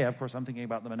about Isaiah, of course, I'm thinking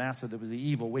about the Manasseh that was the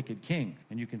evil, wicked king.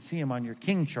 And you can see him on your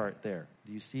king chart there.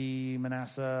 Do you see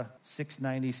Manasseh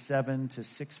 697 to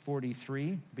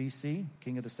 643 BC,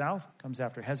 king of the south, comes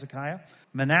after Hezekiah?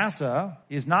 Manasseh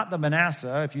is not the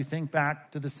Manasseh, if you think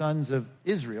back to the sons of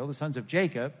Israel, the sons of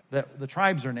Jacob, that the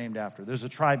tribes are named after. There's a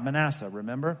tribe Manasseh,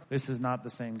 remember? This is not the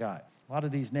same guy. A lot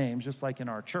of these names, just like in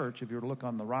our church, if you were to look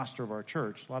on the roster of our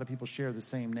church, a lot of people share the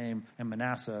same name. And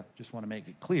Manasseh, just want to make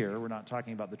it clear, we're not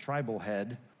talking about the tribal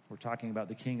head. We're talking about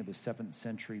the king of the 7th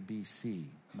century BC,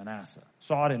 Manasseh.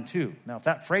 Sawed in two. Now, if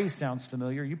that phrase sounds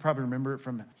familiar, you probably remember it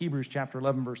from Hebrews chapter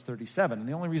 11, verse 37. And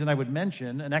the only reason I would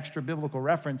mention an extra biblical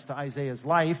reference to Isaiah's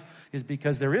life is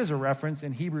because there is a reference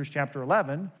in Hebrews chapter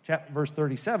 11, verse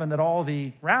 37, that all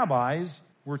the rabbis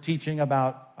were teaching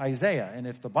about Isaiah. And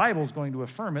if the Bible is going to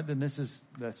affirm it, then this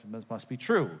must be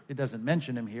true. It doesn't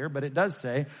mention him here, but it does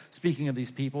say, speaking of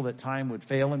these people, that time would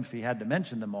fail him if he had to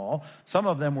mention them all. Some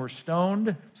of them were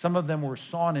stoned, some of them were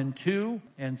sawn in two,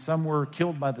 and some were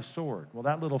killed by the sword. Well,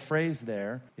 that little phrase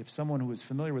there, if someone who was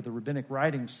familiar with the rabbinic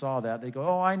writings saw that, they go,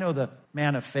 oh, I know the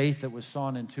man of faith that was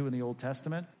sawn in two in the Old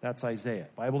Testament. That's Isaiah.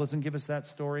 The Bible doesn't give us that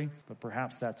story, but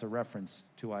perhaps that's a reference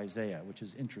to Isaiah, which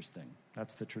is interesting.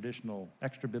 That's the traditional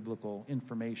extra-biblical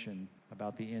information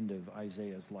about the end of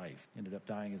Isaiah's life. Ended up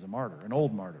dying as a martyr, an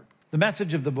old martyr. The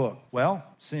message of the book, well,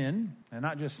 sin, and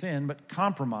not just sin, but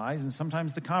compromise, and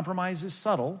sometimes the compromise is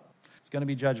subtle. It's going to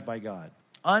be judged by God.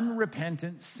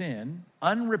 Unrepentant sin,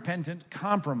 unrepentant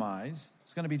compromise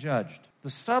is going to be judged. The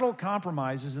subtle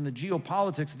compromises in the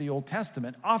geopolitics of the Old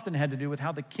Testament often had to do with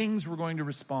how the kings were going to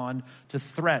respond to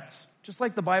threats. Just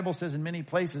like the Bible says in many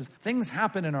places, things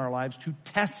happen in our lives to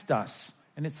test us.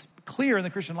 And it's clear in the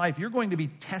Christian life, you're going to be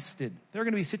tested. There are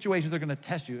going to be situations that are going to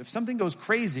test you. If something goes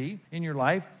crazy in your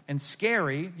life and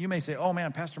scary, you may say, oh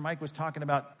man, Pastor Mike was talking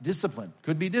about discipline.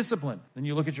 Could be discipline. Then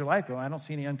you look at your life, go, I don't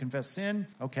see any unconfessed sin.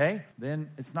 Okay,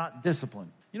 then it's not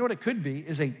discipline. You know what it could be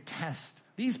is a test.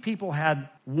 These people had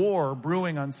war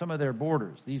brewing on some of their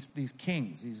borders, these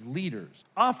kings, these leaders,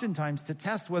 oftentimes to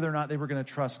test whether or not they were going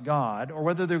to trust God or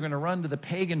whether they were going to run to the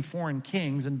pagan foreign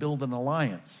kings and build an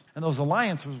alliance. And those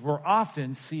alliances were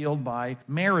often sealed by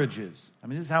marriages. I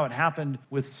mean, this is how it happened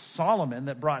with Solomon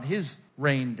that brought his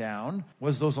reign down,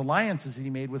 was those alliances that he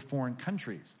made with foreign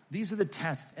countries. These are the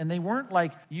tests, and they weren't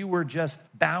like you were just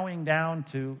bowing down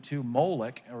to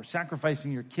Moloch or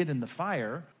sacrificing your kid in the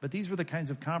fire, but these were the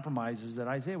kinds of compromises that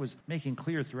Isaiah was making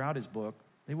clear throughout his book.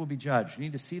 They will be judged. You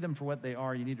need to see them for what they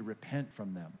are. You need to repent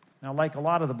from them. Now, like a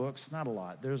lot of the books, not a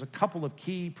lot, there's a couple of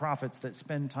key prophets that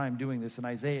spend time doing this, and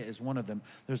Isaiah is one of them.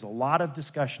 There's a lot of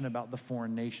discussion about the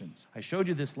foreign nations. I showed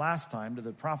you this last time to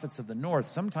the prophets of the north.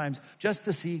 Sometimes just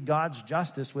to see God's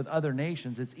justice with other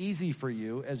nations, it's easy for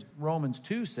you, as Romans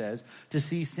 2 says, to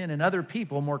see sin in other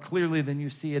people more clearly than you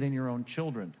see it in your own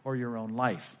children or your own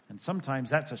life. And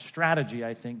sometimes that's a strategy,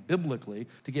 I think, biblically,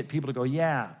 to get people to go,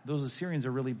 yeah, those Assyrians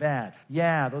are really bad.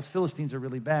 Yeah, those Philistines are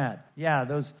really bad. Yeah,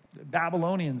 those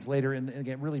Babylonians later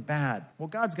get really bad. Well,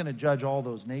 God's going to judge all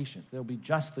those nations. They'll be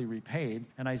justly repaid.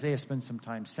 And Isaiah spends some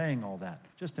time saying all that.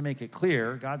 Just to make it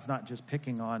clear, God's not just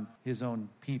picking on his own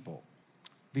people.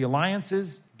 The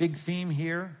alliances, big theme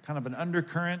here, kind of an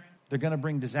undercurrent. They're going to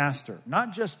bring disaster,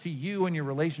 not just to you and your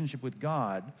relationship with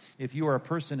God, if you are a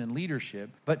person in leadership,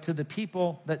 but to the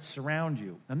people that surround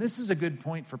you. And this is a good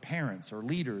point for parents or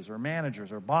leaders or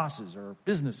managers or bosses or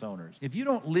business owners. If you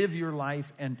don't live your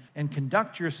life and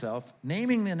conduct yourself,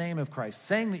 naming the name of Christ,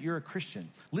 saying that you're a Christian,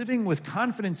 living with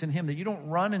confidence in him, that you don't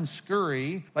run and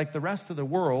scurry like the rest of the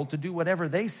world to do whatever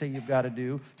they say you've got to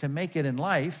do to make it in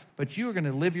life, but you are going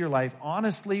to live your life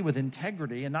honestly with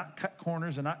integrity and not cut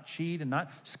corners and not cheat and not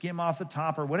skim off the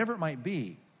top or whatever it might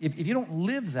be. If you don't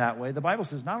live that way, the Bible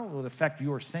says not only will it affect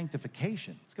your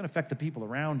sanctification, it's going to affect the people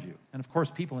around you. And of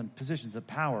course, people in positions of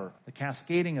power, the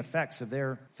cascading effects of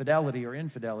their fidelity or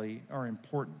infidelity are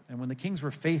important. And when the kings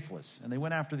were faithless and they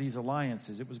went after these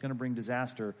alliances, it was going to bring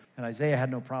disaster. And Isaiah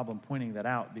had no problem pointing that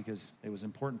out because it was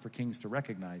important for kings to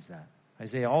recognize that.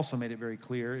 Isaiah also made it very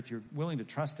clear, if you're willing to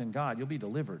trust in God, you'll be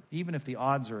delivered, even if the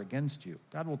odds are against you.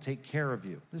 God will take care of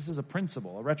you. This is a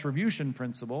principle, a retribution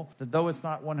principle, that though it's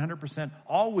not 100%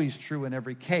 always true in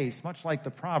every case, much like the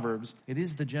Proverbs, it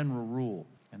is the general rule.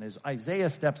 And as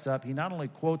Isaiah steps up, he not only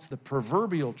quotes the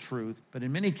proverbial truth, but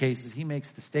in many cases, he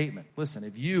makes the statement, listen,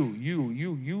 if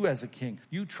you as a king,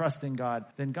 you trust in God,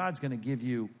 then God's going to give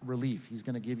you relief. He's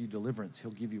going to give you deliverance. He'll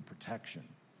give you protection.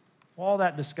 All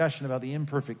that discussion about the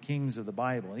imperfect kings of the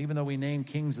Bible. And even though we name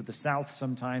kings of the south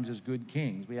sometimes as good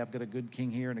kings, we have got a good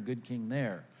king here and a good king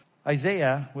there.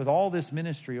 Isaiah, with all this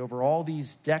ministry over all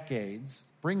these decades,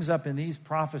 brings up in these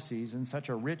prophecies in such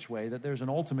a rich way that there's an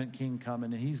ultimate king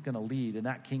coming and he's going to lead and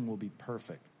that king will be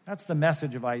perfect. That's the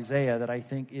message of Isaiah that I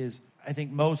think is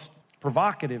most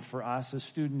provocative for us as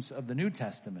students of the New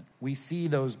Testament. We see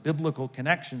those biblical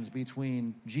connections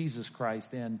between Jesus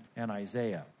Christ and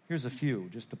Isaiah. Here's a few,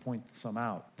 just to point some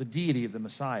out. The deity of the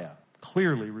Messiah,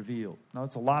 clearly revealed. Now,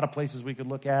 it's a lot of places we could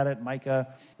look at it. Micah,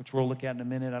 which we'll look at in a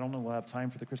minute. I don't know if we'll have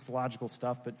time for the Christological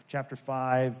stuff, but chapter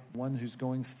 5, one who's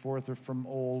going forth or from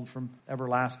old, from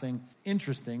everlasting.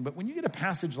 Interesting. But when you get a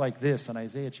passage like this in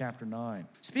Isaiah chapter 9,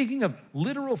 speaking of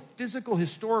literal, physical,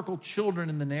 historical children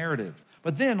in the narrative,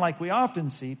 but then, like we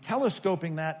often see,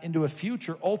 telescoping that into a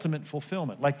future ultimate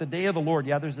fulfillment, like the day of the Lord.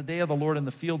 Yeah, there's the day of the Lord in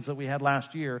the fields that we had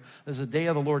last year. There's a day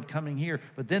of the Lord coming here,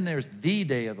 but then there's the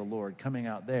day of the Lord coming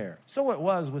out there. So it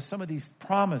was with some of these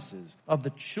promises of the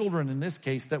children in this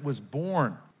case that was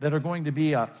born, that are going to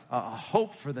be a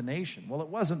hope for the nation. Well, it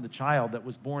wasn't the child that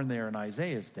was born there in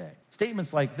Isaiah's day.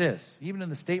 Statements like this, even in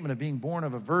the statement of being born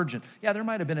of a virgin, yeah, there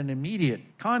might have been an immediate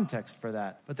context for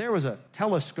that. But there was a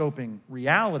telescoping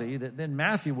reality that then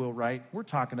Matthew will write, we're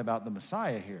talking about the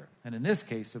Messiah here. And in this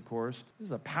case, of course, this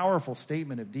is a powerful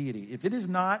statement of deity. If it is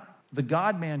not the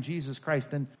God-man Jesus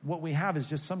Christ, then what we have is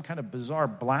just some kind of bizarre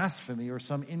blasphemy or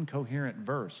some incoherent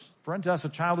verse. For unto us a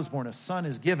child is born, a son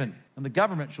is given, and the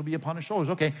government shall be upon his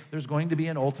shoulders. Okay, there's going to be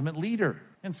an ultimate leader.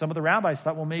 And some of the rabbis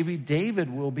thought, well, maybe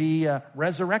David will be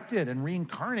resurrected and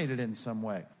reincarnated in some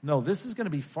way. No, this is going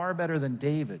to be far better than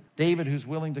David. David who's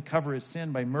willing to cover his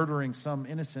sin by murdering some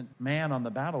innocent man on the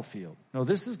battlefield. No,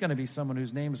 this is going to be someone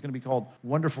whose name is going to be called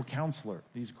Wonderful Counselor.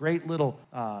 These great little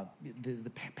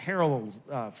the parallels,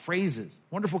 phrases.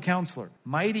 Wonderful Counselor,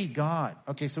 Mighty God.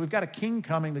 Okay, so we've got a king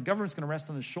coming. The government's going to rest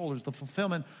on his shoulders, the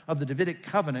fulfillment of the Davidic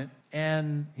covenant,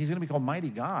 and he's going to be called Mighty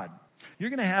God.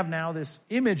 You're going to have now this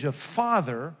image of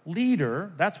father,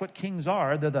 leader. That's what kings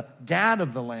are. They're the dad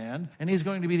of the land, and he's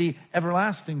going to be the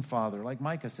everlasting father, like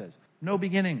Micah says. No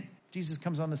beginning. Jesus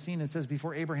comes on the scene and says,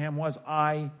 before Abraham was,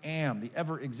 I am, the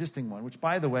ever-existing one, which,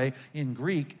 by the way, in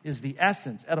Greek is the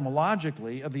essence,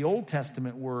 etymologically, of the Old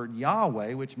Testament word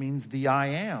Yahweh, which means the I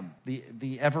am,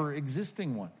 the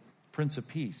ever-existing one, Prince of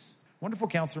Peace. Wonderful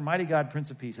Counselor, Mighty God, Prince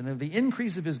of Peace. And of the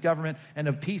increase of his government and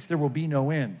of peace there will be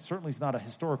no end. Certainly he's not a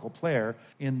historical player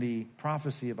in the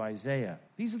prophecy of Isaiah.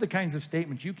 These are the kinds of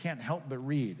statements you can't help but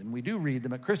read. And we do read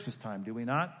them at Christmas time, do we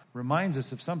not? Reminds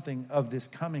us of something of this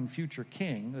coming future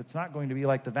king that's not going to be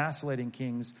like the vacillating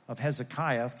kings of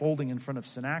Hezekiah folding in front of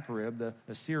Sennacherib, the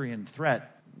Assyrian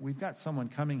threat. We've got someone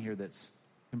coming here that's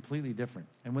completely different.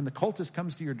 And when the cultist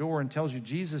comes to your door and tells you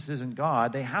Jesus isn't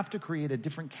God, they have to create a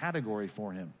different category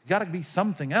for him. He's got to be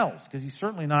something else, because he's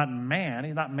certainly not man.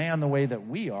 He's not man the way that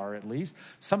we are, at least.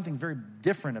 Something very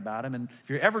different about him. And if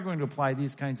you're ever going to apply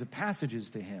these kinds of passages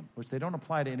to him, which they don't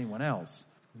apply to anyone else,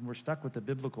 then we're stuck with the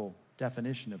biblical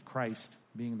definition of Christ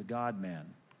being the God-man.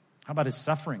 How about his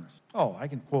sufferings? Oh, I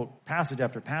can quote passage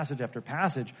after passage after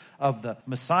passage of the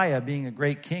Messiah being a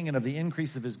great king and of the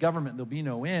increase of his government. There'll be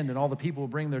no end, and all the people will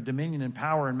bring their dominion and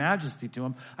power and majesty to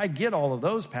him. I get all of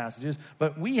those passages,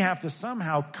 but we have to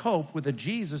somehow cope with a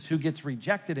Jesus who gets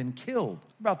rejected and killed.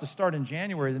 We're about to start in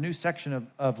January, the new section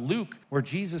of Luke, where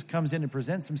Jesus comes in and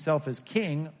presents himself as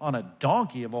king on a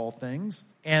donkey of all things,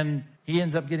 and he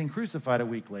ends up getting crucified a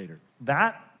week later.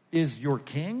 That is your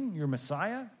king, your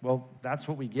Messiah? Well, that's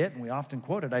what we get, and we often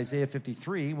quote it, Isaiah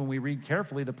 53, when we read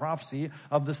carefully the prophecy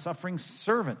of the suffering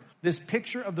servant. This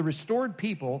picture of the restored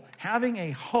people having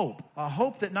a hope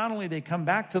that not only they come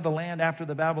back to the land after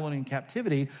the Babylonian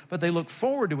captivity, but they look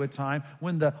forward to a time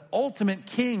when the ultimate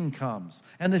king comes,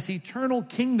 and this eternal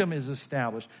kingdom is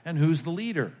established. And who's the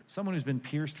leader? Someone who's been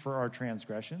pierced for our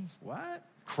transgressions. What?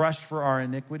 Crushed for our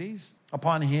iniquities.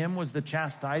 Upon him was the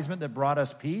chastisement that brought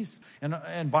us peace.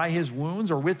 And by his wounds,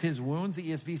 or with his wounds, the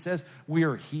ESV says, we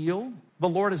are healed. The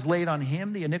Lord has laid on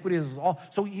him the iniquities of us all.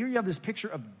 So here you have this picture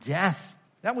of death.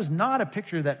 That was not a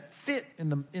picture that fit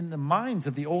in the minds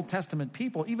of the Old Testament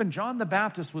people. Even John the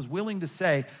Baptist was willing to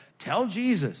say, tell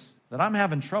Jesus that I'm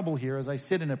having trouble here as I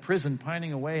sit in a prison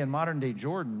pining away in modern day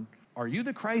Jordan. Are you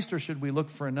the Christ, or should we look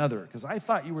for another? Because I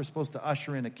thought you were supposed to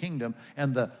usher in a kingdom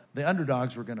and the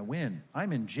underdogs were going to win.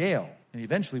 I'm in jail, and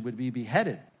eventually would be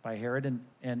beheaded by Herod.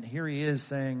 And here he is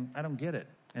saying, I don't get it.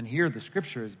 And here the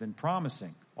scripture has been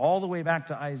promising all the way back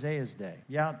to Isaiah's day.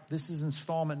 Yeah, this is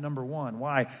installment number 1.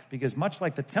 Why? Because much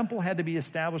like the temple had to be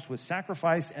established with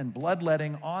sacrifice and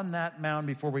bloodletting on that mound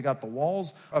before we got the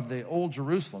walls of the old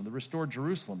Jerusalem, the restored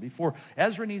Jerusalem, before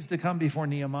Ezra needs to come before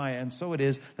Nehemiah, and so it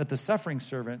is that the suffering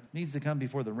servant needs to come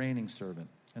before the reigning servant.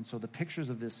 And so the pictures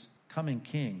of this coming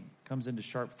king comes into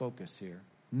sharp focus here.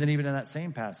 And then even in that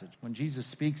same passage, when Jesus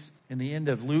speaks in the end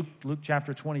of Luke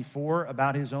chapter 24,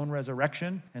 about his own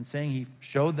resurrection and saying he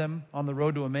showed them on the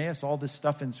road to Emmaus all this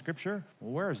stuff in Scripture.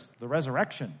 Well, where's the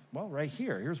resurrection? Well, right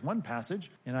here. Here's one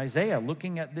passage in Isaiah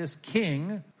looking at this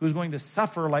king who's going to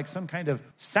suffer like some kind of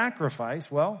sacrifice.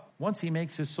 Well, once he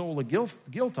makes his soul a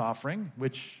guilt offering,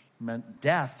 which meant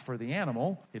death for the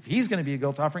animal, if he's going to be a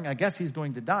guilt offering, I guess he's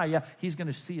going to die. Yeah, he's going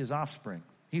to see his offspring.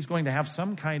 He's going to have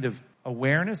some kind of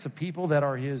awareness of people that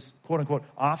are his quote-unquote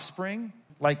offspring.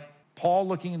 Like Paul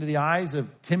looking into the eyes of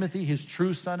Timothy, his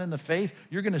true son in the faith.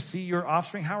 You're going to see your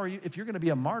offspring. How are you? If you're going to be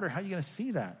a martyr, how are you going to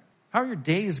see that? How are your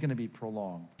days going to be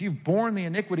prolonged? If you've borne the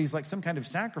iniquities like some kind of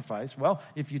sacrifice, well,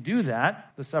 if you do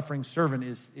that, the suffering servant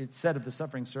it's said of the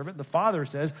suffering servant, the father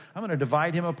says, I'm going to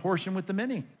divide him a portion with the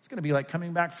many. It's going to be like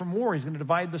coming back from war. He's going to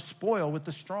divide the spoil with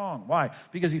the strong. Why?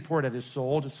 Because he poured out his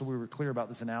soul, just so we were clear about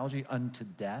this analogy, unto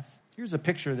death. Here's a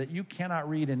picture that you cannot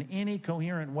read in any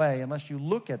coherent way unless you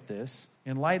look at this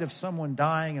in light of someone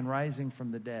dying and rising from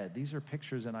the dead. These are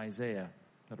pictures in Isaiah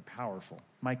that are powerful.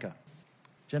 Micah.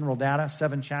 General data,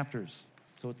 7 chapters.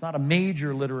 So it's not a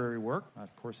major literary work.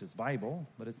 Of course, it's Bible,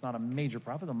 but it's not a major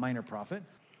prophet, a minor prophet.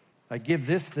 I give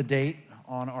this the date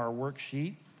on our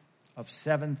worksheet of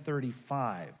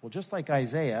 735. Well, just like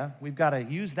Isaiah, we've got to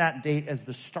use that date as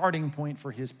the starting point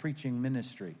for his preaching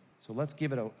ministry. So let's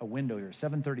give it a window here,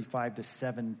 735 to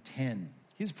 710.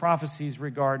 His prophecies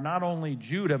regard not only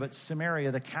Judah, but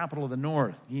Samaria, the capital of the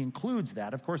north. He includes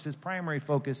that. Of course, his primary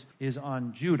focus is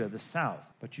on Judah, the south.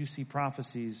 But you see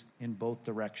prophecies in both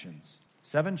directions.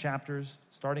 7 chapters,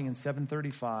 starting in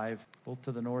 735, both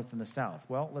to the north and the south.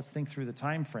 Well, let's think through the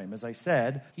time frame. As I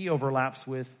said, he overlaps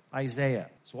with Isaiah.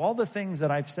 So all the things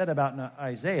that I've said about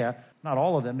Isaiah, not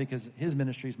all of them because his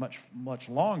ministry is much, much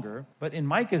longer, but in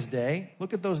Micah's day,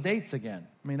 look at those dates again.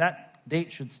 I mean, that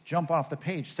date should jump off the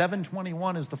page.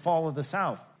 721 is the fall of the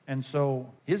south. And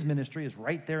so his ministry is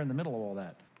right there in the middle of all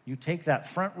that. You take that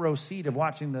front row seat of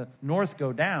watching the north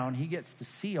go down, he gets to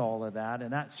see all of that,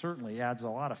 and that certainly adds a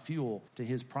lot of fuel to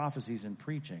his prophecies and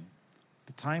preaching.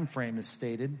 The time frame is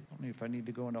stated. I don't know if I need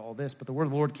to go into all this, but the word of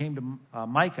the Lord came to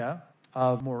Micah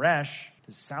of Moresh,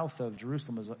 the south of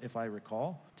Jerusalem, if I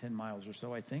recall, 10 miles or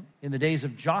so, I think. In the days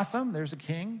of Jotham, there's a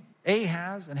king,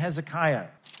 Ahaz, and Hezekiah.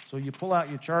 So you pull out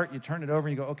your chart, you turn it over,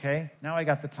 and you go, okay, now I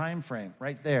got the time frame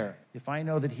right there. If I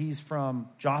know that he's from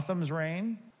Jotham's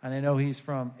reign, and I know he's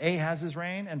from Ahaz's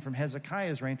reign and from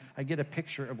Hezekiah's reign, I get a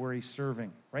picture of where he's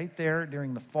serving. Right there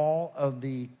during the fall of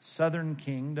the southern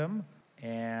kingdom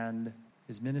and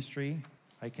his ministry,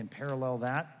 I can parallel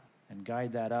that and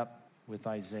guide that up with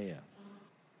Isaiah.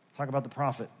 Talk about the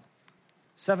prophet.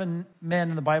 7 men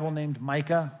in the Bible named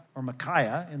Micah or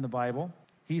Micaiah in the Bible.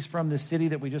 He's from the city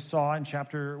that we just saw in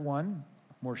chapter 1,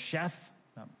 Moresheth,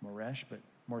 not Moresh, but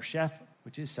Moresheth,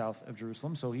 which is south of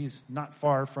Jerusalem. So he's not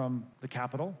far from the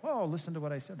capital. Oh, listen to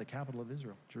what I said, the capital of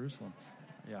Israel, Jerusalem.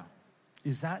 Yeah.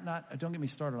 Is that not, don't get me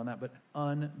started on that, but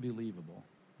unbelievable.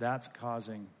 That's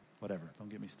causing whatever. Don't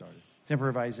get me started. The Emperor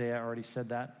of Isaiah already said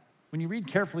that. When you read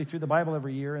carefully through the Bible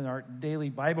every year in our daily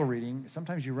Bible reading,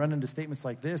 sometimes you run into statements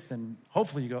like this, and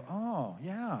hopefully you go, oh,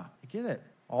 yeah, I get it.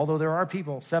 Although there are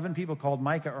 7 people called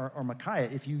Micah or Micaiah,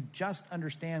 if you just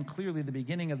understand clearly the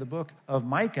beginning of the book of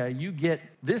Micah, you get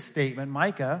this statement,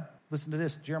 Micah, listen to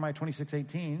this, Jeremiah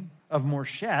 26:18, of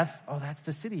Moresheth, oh, that's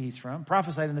the city he's from,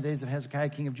 prophesied in the days of Hezekiah,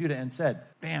 king of Judah, and said,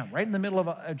 bam, right in the middle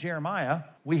of Jeremiah,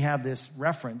 we have this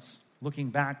reference looking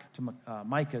back to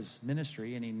Micah's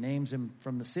ministry, and he names him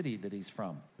from the city that he's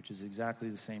from, which is exactly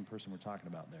the same person we're talking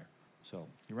about there. So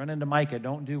you run into Micah,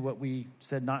 don't do what we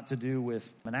said not to do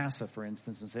with Manasseh, for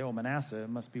instance, and say, oh, Manasseh, it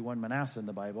must be one Manasseh in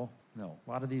the Bible. No, a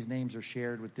lot of these names are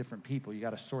shared with different people. You got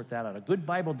to sort that out. A good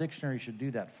Bible dictionary should do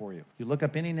that for you. You look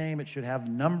up any name, it should have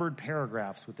numbered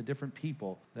paragraphs with the different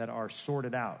people that are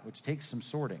sorted out, which takes some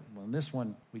sorting. Well, in this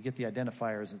one, we get the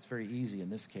identifiers. It's very easy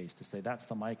in this case to say that's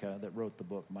the Micah that wrote the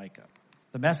book Micah.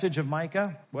 The message of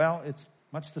Micah, well, it's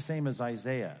much the same as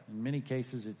Isaiah. In many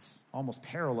cases, it's almost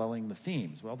paralleling the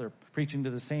themes. Well, they're preaching to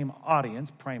the same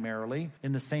audience primarily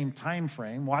in the same time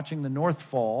frame, watching the north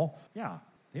fall. Yeah,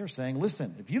 they're saying,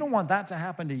 listen, if you don't want that to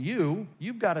happen to you,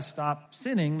 you've got to stop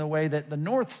sinning the way that the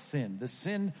north sinned. The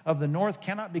sin of the north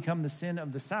cannot become the sin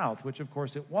of the south, which of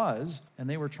course it was, and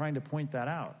they were trying to point that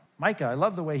out. Micah, I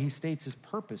love the way he states his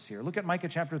purpose here. Look at Micah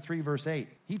chapter 3, verse 8.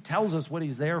 He tells us what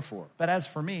he's there for. But as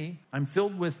for me, I'm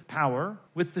filled with power,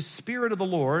 with the Spirit of the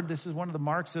Lord. This is one of the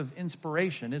marks of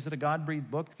inspiration. Is it a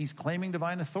God-breathed book? He's claiming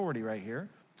divine authority right here.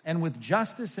 And with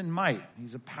justice and might.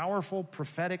 He's a powerful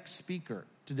prophetic speaker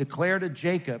to declare to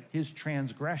Jacob his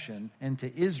transgression and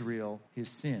to Israel his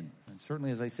sin. And certainly,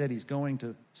 as I said, he's going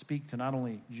to speak to not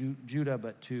only Judah,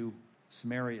 but to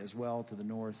Samaria as well, to the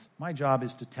north. My job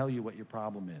is to tell you what your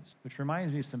problem is, which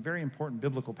reminds me of some very important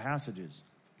biblical passages.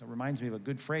 That reminds me of a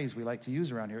good phrase we like to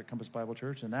use around here at Compass Bible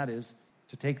Church, and that is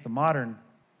to take the modern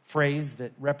phrase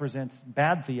that represents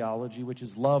bad theology, which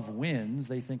is love wins.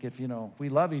 They think if we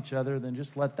love each other, then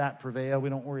just let that prevail. We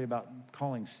don't worry about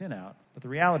calling sin out. But the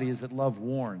reality is that love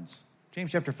warns.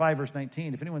 James chapter 5, verse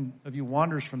 19, if anyone of you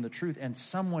wanders from the truth and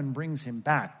someone brings him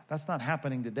back. That's not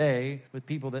happening today with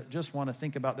people that just want to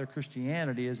think about their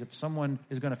Christianity as if someone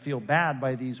is going to feel bad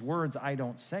by these words, I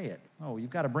don't say it. Oh, you've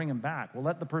got to bring him back. Well,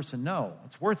 let the person know.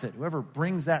 It's worth it. Whoever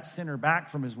brings that sinner back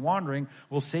from his wandering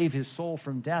will save his soul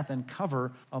from death and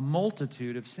cover a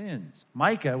multitude of sins.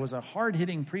 Micah was a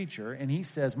hard-hitting preacher, and he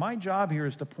says, my job here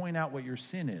is to point out what your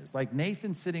sin is. Like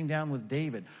Nathan sitting down with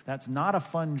David. That's not a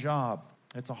fun job.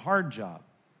 It's a hard job.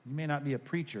 You may not be a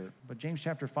preacher, but James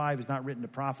chapter 5 is not written to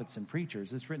prophets and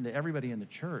preachers. It's written to everybody in the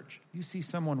church. You see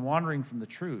someone wandering from the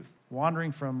truth,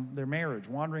 wandering from their marriage,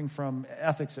 wandering from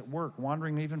ethics at work,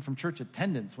 wandering even from church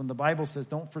attendance. When the Bible says,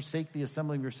 don't forsake the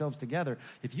assembling of yourselves together,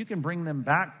 if you can bring them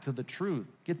back to the truth,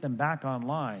 get them back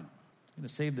online, going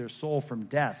to save their soul from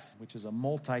death, which is a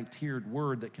multi-tiered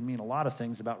word that can mean a lot of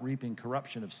things about reaping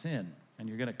corruption of sin. And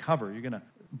you're going to cover, you're going to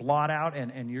blot out,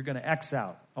 and you're going to X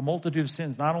out a multitude of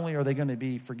sins. Not only are they going to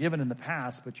be forgiven in the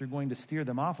past, but you're going to steer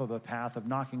them off of a path of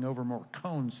knocking over more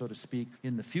cones, so to speak,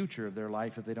 in the future of their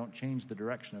life if they don't change the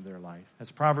direction of their life. As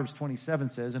Proverbs 27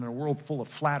 says, in a world full of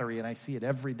flattery, and I see it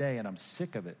every day, and I'm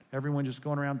sick of it. Everyone just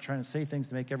going around trying to say things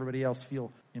to make everybody else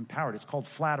feel empowered. It's called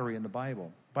flattery in the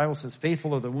Bible. The Bible says,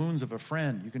 faithful are the wounds of a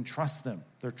friend. You can trust them.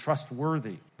 They're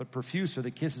trustworthy. But profuse are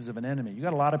the kisses of an enemy. You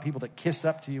got a lot of people that kiss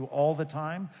up to you all the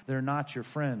time. They're not your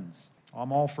friends.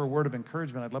 I'm all for a word of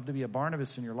encouragement. I'd love to be a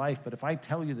Barnabas in your life. But if I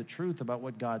tell you the truth about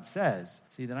what God says,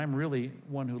 see, then I'm really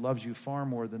one who loves you far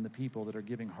more than the people that are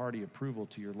giving hearty approval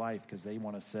to your life because they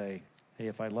want to say, hey,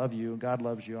 if I love you, God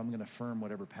loves you, I'm going to affirm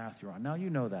whatever path you're on. Now, you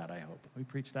know that, I hope. We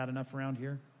preach that enough around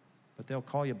here? But they'll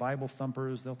call you Bible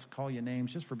thumpers. They'll call you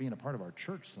names just for being a part of our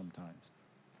church sometimes.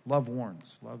 Love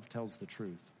warns. Love tells the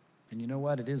truth. And you know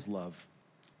what? It is love.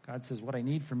 God says, what I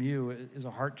need from you is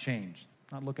a heart change.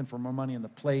 Not looking for more money in the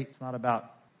plate. It's not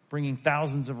about bringing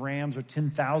thousands of rams or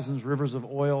 10,000 rivers of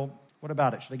oil. What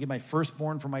about it? Should I give my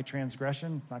firstborn for my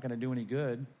transgression? Not going to do any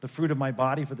good. The fruit of my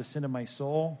body for the sin of my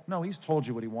soul? No, he's told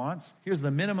you what he wants. Here's the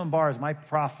minimum bar, as my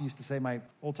prof used to say, my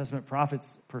Old Testament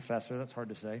prophets professor. That's hard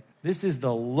to say. This is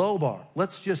the low bar.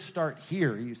 Let's just start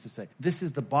here, he used to say. This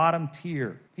is the bottom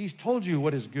tier. He's told you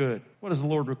what is good. What does the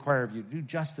Lord require of you? To do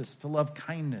justice, to love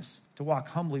kindness, to walk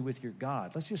humbly with your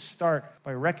God. Let's just start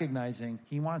by recognizing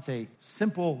he wants a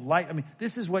simple life. I mean,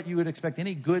 this is what you would expect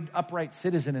any good, upright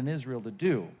citizen in Israel to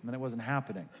do. And then it wasn't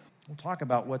happening. We'll talk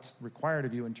about what's required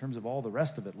of you in terms of all the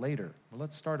rest of it later. But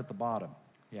let's start at the bottom.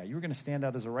 Yeah, you were going to stand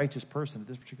out as a righteous person at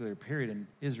this particular period in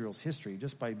Israel's history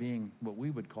just by being what we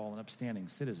would call an upstanding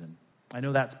citizen. I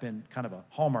know that's been kind of a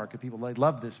hallmark of people. They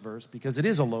love this verse because it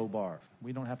is a low bar.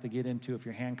 We don't have to get into if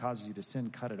your hand causes you to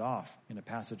sin, cut it off in a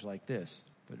passage like this.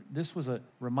 But this was a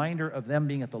reminder of them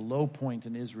being at the low point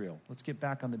in Israel. Let's get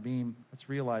back on the beam. Let's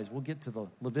realize we'll get to the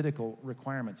Levitical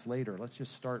requirements later. Let's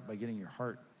just start by getting your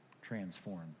heart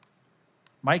transformed.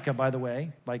 Micah, by the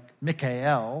way, like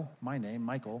Michael, my name,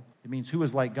 Michael, it means who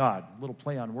is like God. A little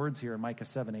play on words here in Micah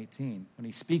 7:18 when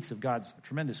he speaks of God's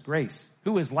tremendous grace.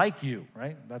 Who is like you,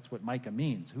 right? That's what Micah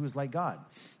means. Who is like God?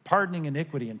 Pardoning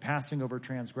iniquity and passing over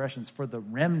transgressions for the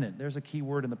remnant. There's a key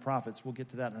word in the prophets. We'll get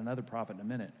to that in another prophet in a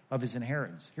minute. Of his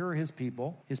inheritance. Here are his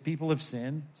people. His people have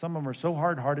sinned. Some of them are so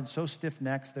hard-hearted, so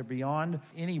stiff-necked, they're beyond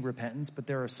any repentance, but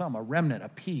there are some, a remnant, a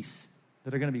piece,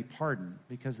 that are going to be pardoned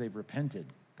because they've repented.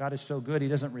 God is so good, he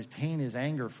doesn't retain his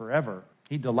anger forever.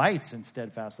 He delights in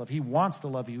steadfast love. He wants to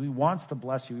love you. He wants to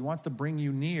bless you. He wants to bring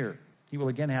you near. He will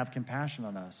again have compassion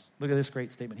on us. Look at this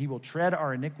great statement. He will tread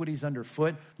our iniquities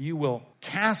underfoot. You will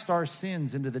cast our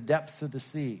sins into the depths of the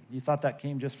sea. You thought that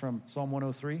came just from Psalm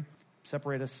 103?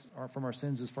 Separate us from our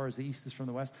sins as far as the east is from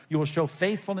the west. You will show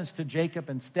faithfulness to Jacob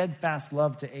and steadfast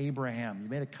love to Abraham. You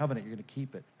made a covenant. You're going to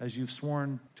keep it as you've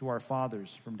sworn to our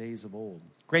fathers from days of old.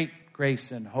 Great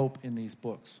grace and hope in these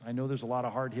books. I know there's a lot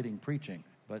of hard-hitting preaching,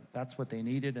 but that's what they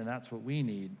needed and that's what we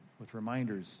need with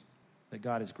reminders that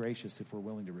God is gracious if we're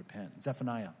willing to repent.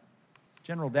 Zephaniah.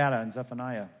 General data in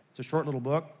Zephaniah. It's a short little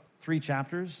book, 3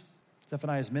 chapters.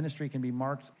 Zephaniah's ministry can be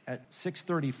marked at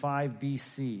 635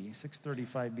 BC.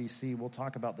 635 BC. We'll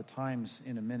talk about the times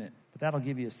in a minute. But that'll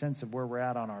give you a sense of where we're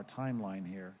at on our timeline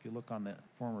here. If you look on the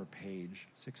former page,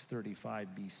 635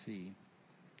 BC.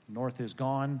 North is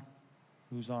gone.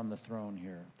 Who's on the throne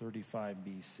here? 35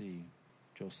 BC.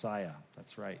 Josiah.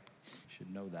 That's right. You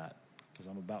should know that because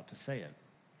I'm about to say it.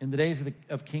 in the days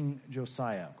of King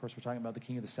Josiah. Of course, we're talking about the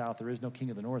king of the south. There is no king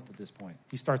of the north at this point.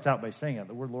 He starts out by saying it.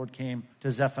 The word Lord came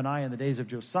to Zephaniah in the days of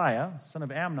Josiah, son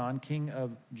of Amnon, king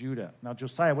of Judah. Now,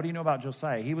 Josiah, what do you know about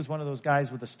Josiah? He was one of those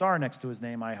guys with a star next to his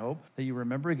name, I hope, that you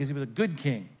remember, because he was a good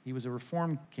king. He was a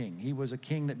reformed king. He was a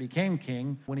king that became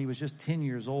king when he was just 10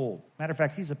 years old. Matter of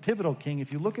fact, he's a pivotal king.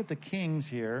 If you look at the kings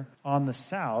here on the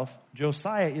south,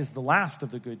 Josiah is the last of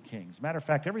the good kings. Matter of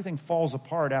fact, everything falls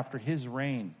apart after his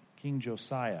reign, King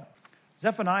Josiah.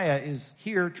 Zephaniah is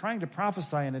here trying to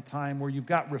prophesy in a time where you've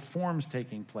got reforms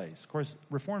taking place. Of course,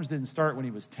 reforms didn't start when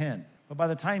he was 10. But by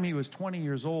the time he was 20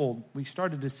 years old, we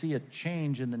started to see a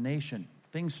change in the nation.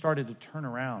 Things started to turn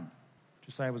around.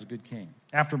 Josiah was a good king.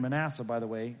 After Manasseh, by the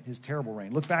way, his terrible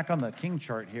reign. Look back on the king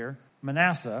chart here.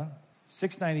 Manasseh,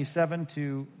 697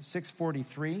 to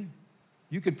 643.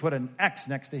 You could put an X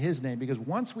next to his name, because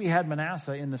once we had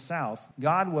Manasseh in the south,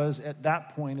 God was at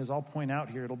that point, as I'll point out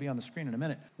here, it'll be on the screen in a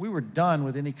minute, we were done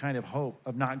with any kind of hope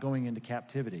of not going into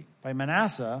captivity. By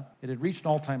Manasseh, it had reached an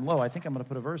all-time low. I think I'm going to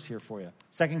put a verse here for you.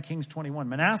 2 Kings 21.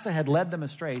 Manasseh had led them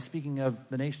astray, speaking of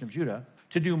the nation of Judah,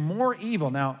 to do more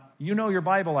evil. Now, you know your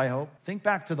Bible, I hope. Think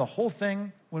back to the whole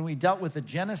thing when we dealt with the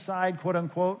genocide, quote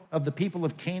unquote, of the people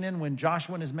of Canaan when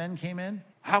Joshua and his men came in.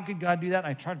 How could God do that? And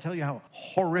I tried to tell you how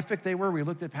horrific they were. We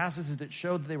looked at passages that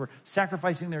showed that they were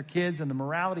sacrificing their kids, and the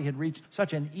morality had reached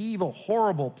such an evil,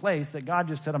 horrible place that God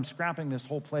just said, I'm scrapping this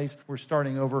whole place. We're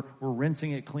starting over. We're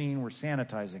rinsing it clean. We're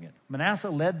sanitizing it.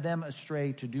 Manasseh led them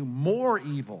astray to do more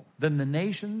evil than the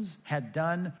nations had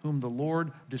done, whom the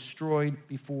Lord destroyed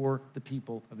before the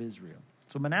people of Israel.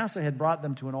 So Manasseh had brought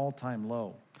them to an all-time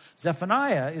low.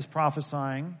 Zephaniah is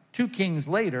prophesying 2 kings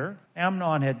later.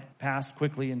 Amnon had passed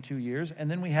quickly in 2 years.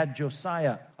 And then we had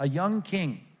Josiah, a young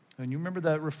king. And you remember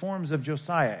the reforms of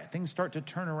Josiah. Things start to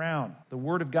turn around. The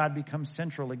word of God becomes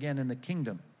central again in the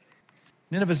kingdom.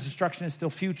 Nineveh's destruction is still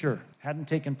future. Hadn't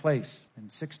taken place.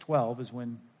 And 612 is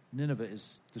when Nineveh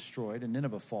is destroyed and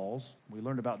Nineveh falls. We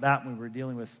learned about that when we were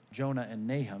dealing with Jonah and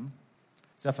Nahum.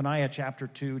 Zephaniah chapter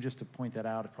 2, just to point that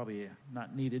out, it's probably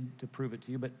not needed to prove it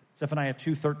to you, but Zephaniah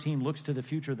 2:13 looks to the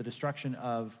future, the destruction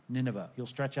of Nineveh. He'll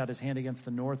stretch out his hand against the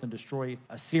north and destroy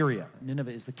Assyria. Nineveh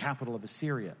is the capital of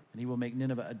Assyria, and he will make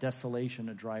Nineveh a desolation,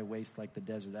 a dry waste like the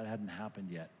desert. That hadn't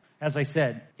happened yet. As I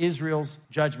said, Israel's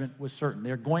judgment was certain.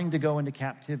 They're going to go into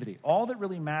captivity. All that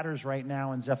really matters right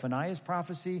now in Zephaniah's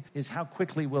prophecy is how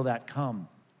quickly will that come?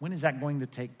 When is that going to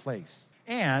take place?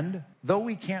 And though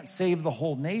we can't save the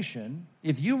whole nation,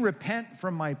 if you repent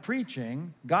from my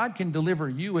preaching, God can deliver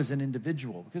you as an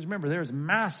individual. Because remember, there's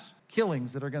mass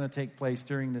killings that are going to take place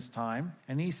during this time.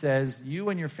 And he says, you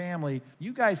and your family,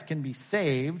 you guys can be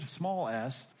saved, small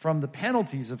s, from the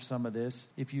penalties of some of this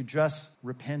if you just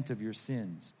repent of your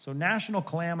sins. So national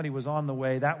calamity was on the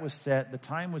way. That was set.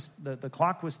 The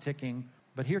clock was ticking.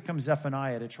 But here comes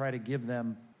Zephaniah to try to give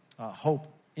them hope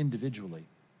individually.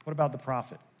 What about the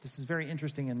prophet? This is very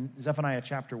interesting. In Zephaniah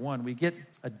chapter 1, we get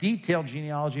a detailed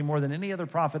genealogy more than any other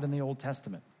prophet in the Old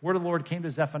Testament. Word of the Lord came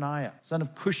to Zephaniah, son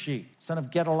of Cushi, son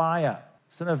of Gedaliah,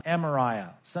 son of Amariah,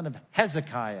 son of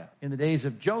Hezekiah, in the days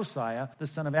of Josiah, the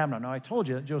son of Amnon. Now, I told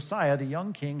you, Josiah, the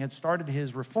young king, had started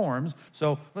his reforms,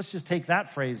 so let's just take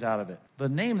that phrase out of it. The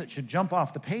name that should jump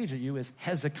off the page at you is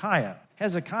Hezekiah.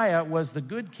 Hezekiah was the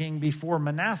good king before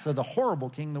Manasseh, the horrible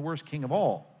king, the worst king of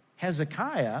all.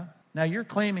 Hezekiah, now you're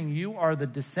claiming you are the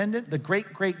descendant, the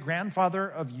great-great-grandfather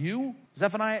of you?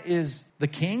 Zephaniah is the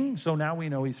king, so now we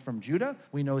know he's from Judah.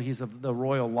 We know he's of the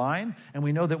royal line. And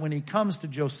we know that when he comes to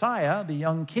Josiah, the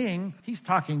young king, he's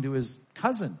talking to his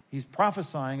cousin. He's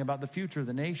prophesying about the future of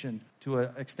the nation to an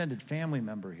extended family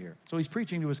member here. So he's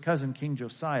preaching to his cousin, King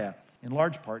Josiah, in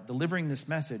large part, delivering this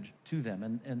message to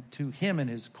them and to him and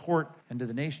his court and to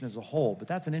the nation as a whole. But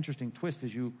that's an interesting twist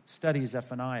as you study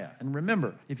Zephaniah. And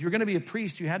remember, if you're going to be a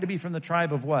priest, you had to be from the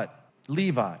tribe of what?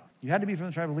 Levi. You had to be from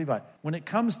the tribe of Levi. When it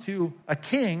comes to a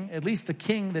king, at least the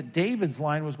king that David's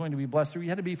line was going to be blessed through, you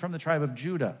had to be from the tribe of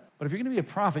Judah. But if you're going to be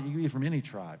a prophet, you can be from any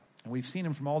tribe. And we've seen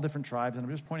him from all different tribes. And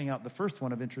I'm just pointing out the first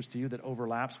one of interest to you that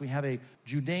overlaps. We have a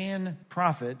Judean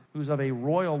prophet who's of a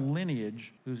royal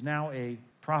lineage, who's now a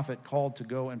prophet called to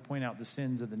go and point out the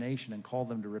sins of the nation and call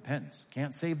them to repentance.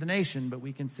 Can't save the nation, but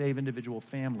we can save individual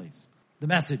families. The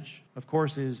message, of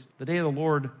course, is the day of the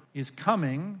Lord is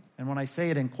coming, And when I say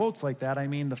it in quotes like that, I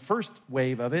mean the first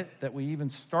wave of it that we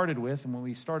even started with, and when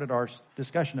we started our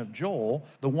discussion of Joel,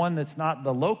 the one that's not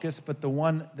the locust, but the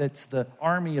one that's the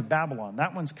army of Babylon.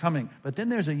 That one's coming. But then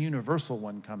there's a universal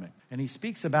one coming. And he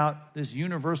speaks about this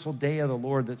universal day of the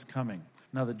Lord that's coming.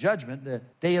 Now, the judgment, the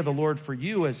day of the Lord for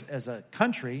you as a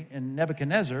country, and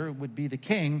Nebuchadnezzar would be the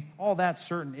king, all that's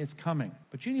certain, it's coming.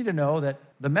 But you need to know that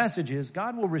the message is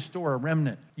God will restore a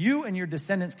remnant. You and your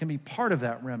descendants can be part of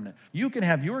that remnant. You can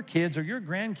have your kids or your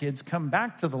grandkids come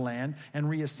back to the land and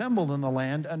reassembled in the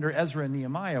land under Ezra and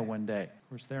Nehemiah one day. Of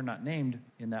course, they're not named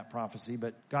in that prophecy,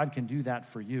 but God can do that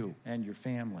for you and your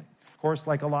family. Of course,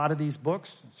 like a lot of these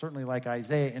books, certainly like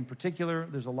Isaiah in particular,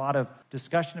 there's a lot of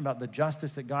discussion about the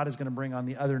justice that God is going to bring on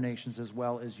the other nations as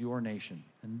well as your nation.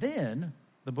 And then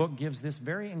the book gives this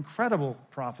very incredible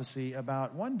prophecy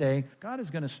about one day God is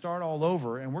going to start all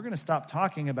over, and we're going to stop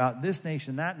talking about this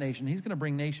nation, that nation. He's going to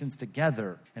bring nations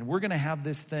together, and we're going to have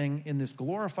this thing in this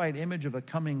glorified image of a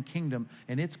coming kingdom,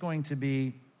 and it's going to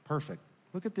be perfect.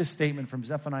 Look at this statement from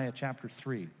Zephaniah chapter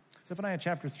 3. Zephaniah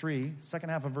chapter 3, second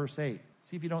half of verse 8.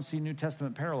 See if you don't see New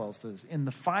Testament parallels to this. In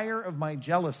the fire of my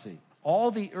jealousy, all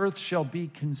the earth shall be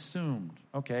consumed.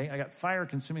 Okay, I got fire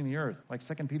consuming the earth, like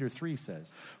 2 Peter 3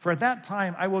 says. For at that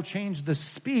time I will change the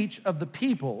speech of the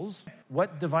peoples.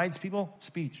 What divides people?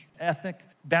 Speech. Ethnic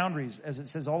boundaries, as it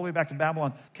says all the way back to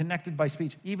Babylon, connected by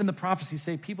speech. Even the prophecies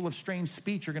say people of strange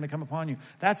speech are going to come upon you.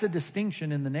 That's a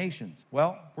distinction in the nations.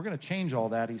 Well, we're going to change all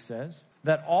that, he says.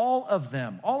 That all of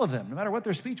them, no matter what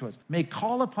their speech was, may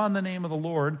call upon the name of the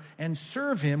Lord and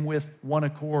serve him with one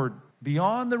accord.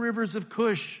 Beyond the rivers of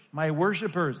Cush, my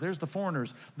worshipers, there's the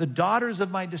foreigners, the daughters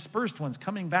of my dispersed ones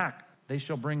coming back, they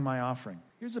shall bring my offering.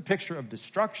 Here's a picture of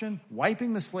destruction,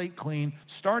 wiping the slate clean,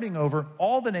 starting over,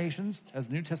 all the nations, as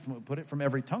the New Testament would put it, from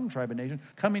every tongue, tribe, and nation,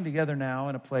 coming together now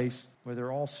in a place where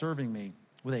they're all serving me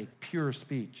with a pure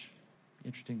speech.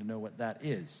 Interesting to know what that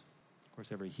is. Of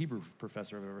course, every Hebrew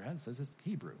professor I've ever had says it's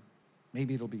Hebrew.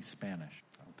 Maybe it'll be Spanish.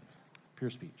 I don't think so. Pure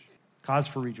speech. Cause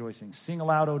for rejoicing. Sing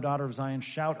aloud, O daughter of Zion.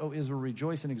 Shout, O Israel.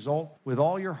 Rejoice and exult with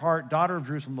all your heart, daughter of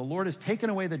Jerusalem. The Lord has taken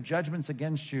away the judgments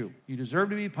against you. You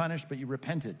deserve to be punished, but you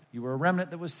repented. You were a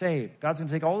remnant that was saved. God's going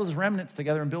to take all those remnants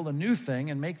together and build a new thing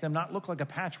and make them not look like a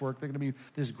patchwork. They're going to be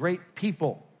this great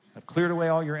people. I've cleared away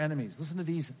all your enemies. Listen to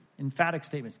these emphatic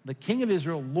statements. The King of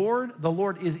Israel, the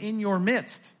Lord is in your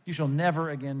midst. You shall never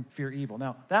again fear evil.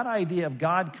 Now, that idea of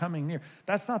God coming near,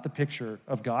 that's not the picture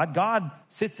of God. God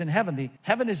sits in heaven. The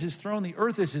heaven is his throne. The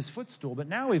earth is his footstool. But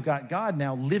now we've got God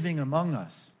now living among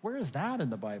us. Where is that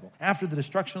in the Bible? After the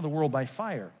destruction of the world by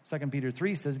fire. 2 Peter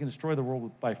 3 says he's going to destroy the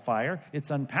world by fire. It's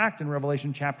unpacked in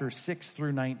Revelation chapter 6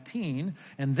 through 19.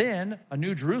 And then a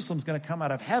new Jerusalem is going to come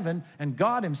out of heaven, and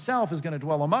God himself is going to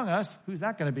dwell among us. Who's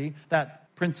that going to be? That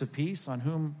Prince of Peace, on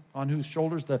whose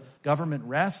shoulders the government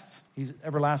rests. He's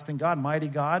everlasting God, mighty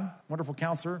God, wonderful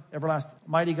counselor,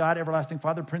 mighty God, everlasting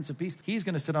Father, Prince of Peace. He's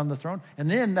going to sit on the throne.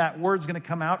 And then that word's going to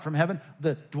come out from heaven.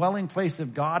 The dwelling place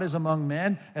of God is among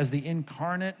men, as the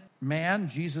incarnate man,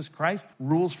 Jesus Christ,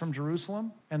 rules from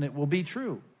Jerusalem. And it will be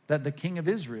true that the King of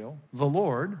Israel, the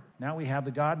Lord, now we have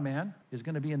the God-man, is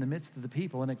going to be in the midst of the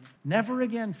people. And never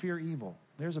again fear evil.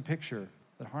 There's a picture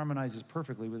that harmonizes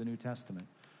perfectly with the New Testament.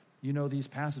 You know these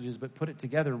passages, but put it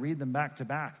together, read them back to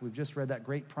back. We've just read that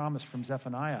great promise from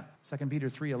Zephaniah, 2 Peter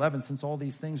 3:11, since all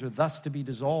these things are thus to be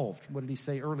dissolved. What did he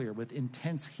say earlier? With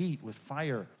intense heat, with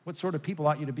fire. What sort of people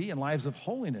ought you to be in lives of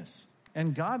holiness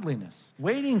and godliness,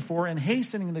 waiting for and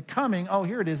hastening the coming,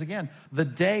 here it is again, the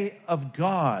day of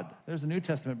God. There's a New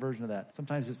Testament version of that.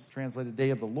 Sometimes it's translated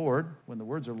day of the Lord, when the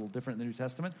words are a little different in the New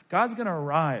Testament. God's going to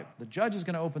arrive. The judge is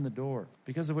going to open the door,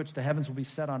 because of which the heavens will be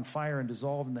set on fire and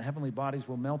dissolved, and the heavenly bodies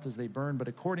will melt as they burn. But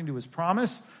according to his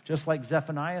promise, just like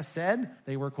Zephaniah said,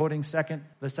 they were quoting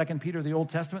the second Peter of the Old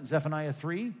Testament, Zephaniah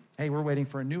 3. Hey, we're waiting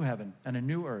for a new heaven and a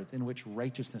new earth in which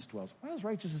righteousness dwells. Why is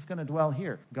righteousness going to dwell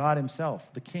here? God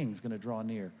himself, the King, is going to draw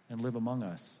near and live among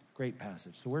us. Great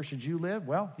passage. So where should you live?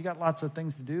 Well, you got lots of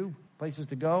things to do, places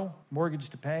to go, mortgage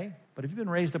to pay. But if you've been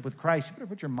raised up with Christ, you better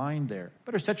put your mind there. You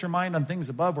better set your mind on things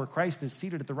above, where Christ is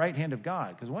seated at the right hand of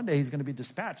God, because one day he's going to be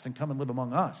dispatched and come and live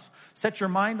among us. Set your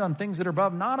mind on things that are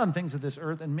above, not on things of this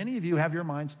earth. And many of you have your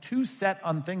minds too set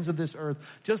on things of this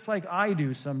earth, just like I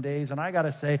do some days. And I got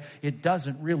to say, it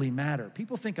doesn't really matter.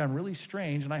 People think I'm really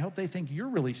strange, and I hope they think you're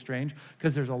really strange,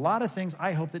 because there's a lot of things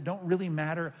I hope that don't really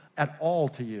matter at all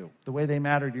to you, the way they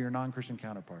matter to your non-Christian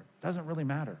counterpart. It doesn't really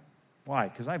matter. Why?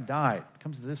 Because I've died. It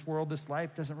comes to this world, this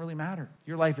life, doesn't really matter.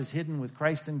 Your life is hidden with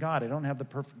Christ in God. I don't have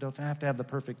to have the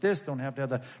perfect this, don't have to have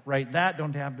the right that,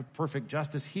 don't have the perfect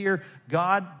justice here.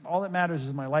 God, all that matters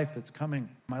is my life that's coming.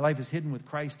 My life is hidden with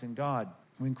Christ in God.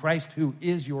 when Christ, who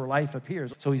is your life,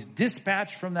 appears. So he's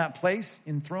dispatched from that place,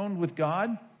 enthroned with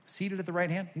God, seated at the right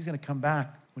hand. He's going to come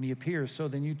back when he appears, so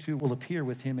then you too will appear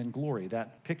with him in glory.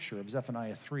 That picture of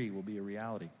Zephaniah 3 will be a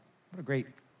reality. What a great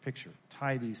picture.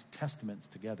 Tie these testaments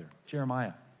together.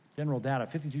 Jeremiah, general data,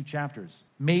 52 chapters.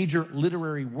 Major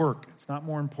literary work. It's not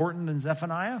more important than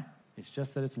Zephaniah. It's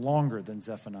just that it's longer than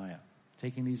Zephaniah.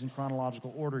 Taking these in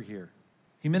chronological order here.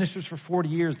 He ministers for 40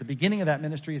 years. The beginning of that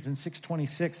ministry is in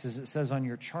 626, as it says on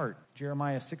your chart.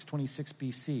 Jeremiah 626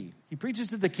 BC. He preaches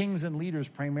to the kings and leaders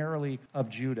primarily of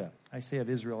Judah. I say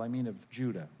of Israel, I mean of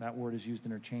Judah. That word is used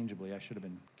interchangeably. I should have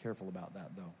been careful about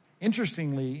that, though.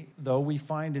 Interestingly, though, we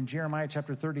find in Jeremiah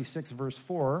chapter 36, verse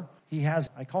 4, he has,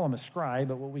 I call him a scribe,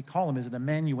 but what we call him is an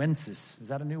amanuensis. Is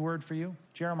that a new word for you?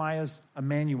 Jeremiah's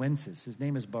amanuensis. His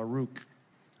name is Baruch.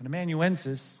 An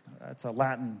amanuensis, that's a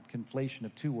Latin conflation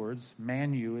of two words.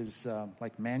 Manu is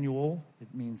like manual. It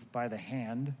means by the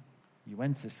hand.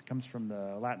 Uensis comes from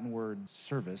the Latin word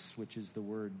servus, which is the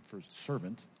word for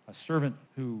servant. A servant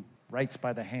who writes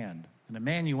by the hand. An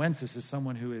amanuensis is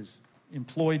someone who is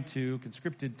employed to,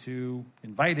 conscripted to,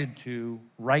 invited to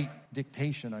write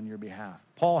dictation on your behalf.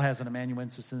 Paul has an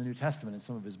amanuensis in the New Testament in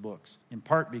some of his books, in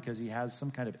part because he has some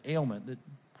kind of ailment that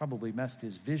probably messed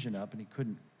his vision up and he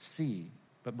couldn't see.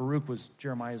 But Baruch was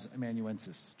Jeremiah's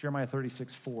amanuensis. Jeremiah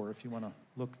 36:4, if you want to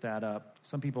look that up.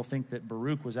 Some people think that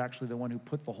Baruch was actually the one who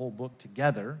put the whole book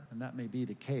together, and that may be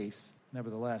the case.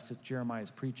 Nevertheless, it's Jeremiah's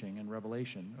preaching and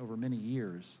revelation over many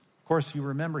years. Of course, you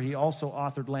remember he also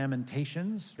authored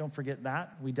Lamentations. Don't forget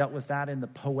that. We dealt with that in the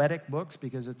poetic books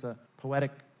because it's a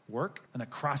poetic work, an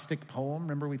acrostic poem.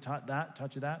 Remember we taught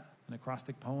you that? An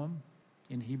acrostic poem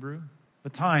in Hebrew. The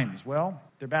times, well,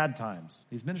 they're bad times.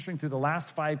 He's ministering through the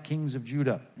last 5 kings of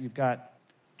Judah. You've got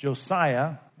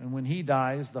Josiah, and when he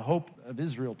dies, the hope of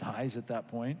Israel dies at that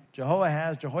point.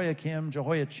 Jehoahaz, Jehoiakim,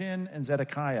 Jehoiachin, and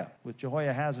Zedekiah, with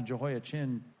Jehoahaz and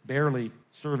Jehoiachin barely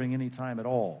serving any time at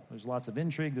all. There's lots of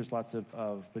intrigue, there's lots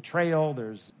of betrayal,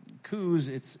 there's coups.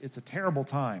 It's a terrible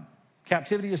time.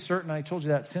 Captivity is certain, I told you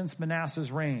that, since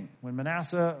Manasseh's reign. When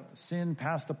Manasseh sinned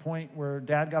past the point where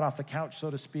dad got off the couch, so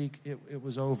to speak, it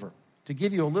was over. To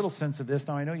give you a little sense of this,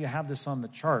 now I know you have this on the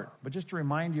chart, but just to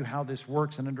remind you how this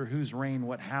works and under whose reign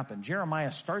what happened.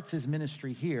 Jeremiah starts his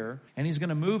ministry here, and he's going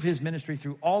to move his ministry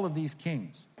through all of these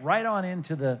kings, right on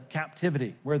into the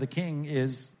captivity, where the king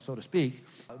is, so to speak,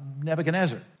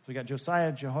 Nebuchadnezzar. So we got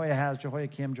Josiah, Jehoahaz,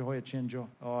 Jehoiakim, Jehoiachin,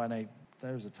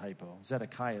 there's a typo.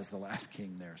 Zedekiah is the last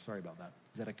king there. Sorry about that.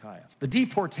 Zedekiah. The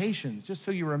deportations, just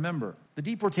so you remember, the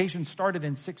deportation started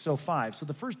in 605. So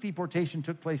the first deportation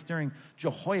took place during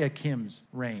Jehoiakim's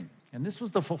reign. And this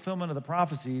was the fulfillment of the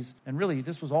prophecies. And really,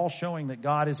 this was all showing that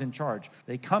God is in charge.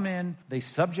 They come in, they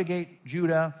subjugate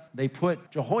Judah. They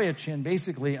put Jehoiachin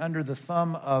basically under the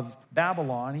thumb of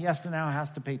Babylon. He now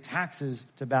has to pay taxes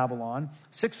to Babylon.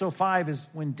 605 is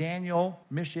when Daniel,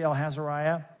 Mishael,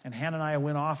 Azariah, and Hananiah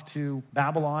went off to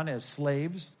Babylon as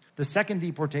slaves. The second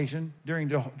deportation during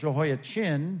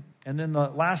Jehoiachin, and then the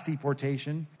last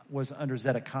deportation was under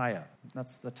Zedekiah.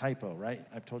 That's the typo, right?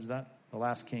 I've told you that. The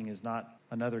last king is not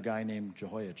another guy named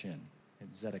Jehoiachin.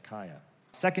 It's Zedekiah.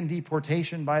 Second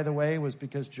deportation, by the way, was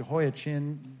because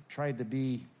Jehoiachin tried to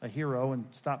be a hero and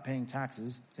stopped paying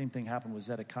taxes. Same thing happened with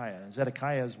Zedekiah.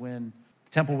 Zedekiah is when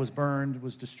the temple was burned,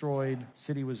 was destroyed,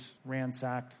 city was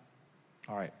ransacked.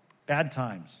 All right, bad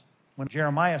times. When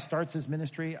Jeremiah starts his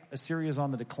ministry, Assyria is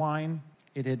on the decline.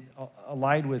 It had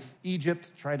allied with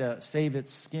Egypt, tried to save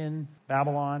its skin.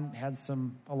 Babylon had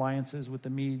some alliances with the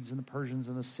Medes and the Persians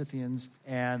and the Scythians,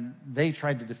 and they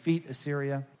tried to defeat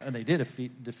Assyria, and they did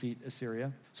defeat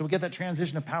Assyria. So we get that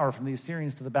transition of power from the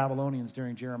Assyrians to the Babylonians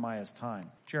during Jeremiah's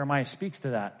time. Jeremiah speaks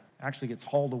to that. Actually gets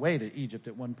hauled away to Egypt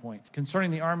at one point. Concerning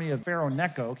the army of Pharaoh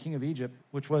Necho, king of Egypt,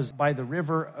 which was by the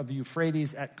river of the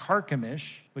Euphrates at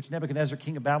Carchemish, which Nebuchadnezzar,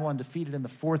 king of Babylon, defeated in the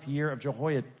 4th year of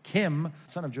Jehoiakim,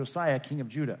 son of Josiah, king of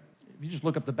Judah. If you just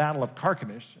look up the Battle of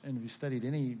Carchemish, and if you studied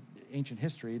any ancient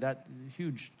history, that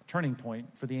huge turning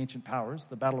point for the ancient powers,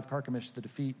 the Battle of Carchemish, the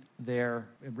defeat there,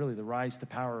 and really the rise to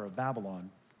power of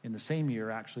Babylon. In the same year,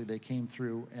 actually, they came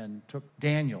through and took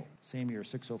Daniel, same year,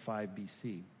 605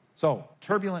 BC. So,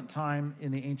 turbulent time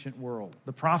in the ancient world.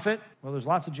 The prophet, well, there's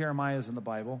lots of Jeremiahs in the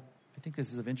Bible. I think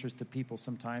this is of interest to people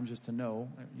sometimes just to know.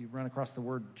 You run across the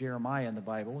word Jeremiah in the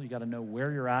Bible. You got to know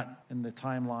where you're at in the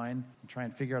timeline and try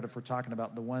and figure out if we're talking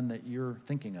about the one that you're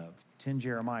thinking of. 10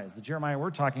 Jeremiahs. The Jeremiah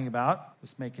we're talking about,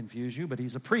 this may confuse you, but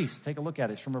he's a priest. Take a look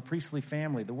at it. He's from a priestly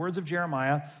family. The words of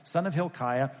Jeremiah, son of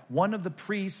Hilkiah, one of the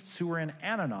priests who were in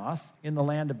Anathoth in the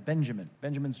land of Benjamin.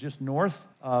 Benjamin's just north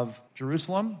of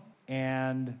Jerusalem.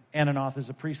 And Anathoth is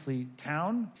a priestly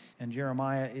town, and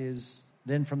Jeremiah is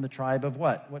then from the tribe of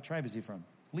what? What tribe is he from?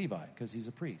 Levi, because he's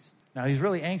a priest. Now, he's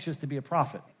really anxious to be a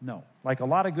prophet. No. Like a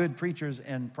lot of good preachers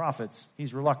and prophets,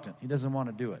 he's reluctant. He doesn't want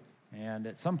to do it. And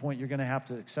at some point, you're going to have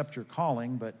to accept your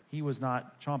calling, but he was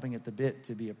not chomping at the bit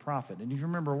to be a prophet. And if you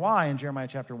remember why in Jeremiah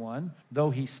chapter 1, though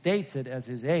he states it as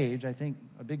his age, I think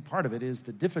a big part of it is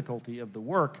the difficulty of the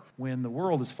work when the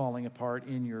world is falling apart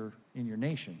in your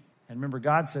nation. And remember,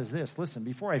 God says this, listen,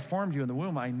 before I formed you in the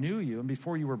womb, I knew you, and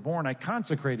before you were born, I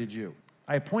consecrated you.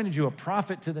 I appointed you a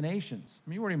prophet to the nations. I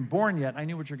mean, you weren't even born yet. I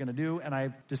knew what you were going to do, and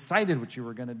I've decided what you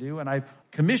were going to do, and I've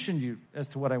commissioned you as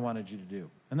to what I wanted you to do.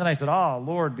 And then I said,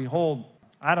 Lord, behold,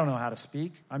 I don't know how to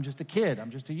speak. I'm just a kid. I'm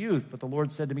just a youth. But the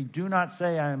Lord said to me, do not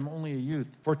say I am only a youth.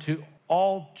 For to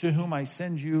all to whom I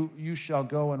send you, you shall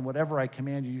go, and whatever I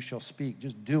command you, you shall speak.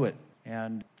 Just do it.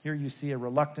 And here you see a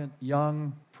reluctant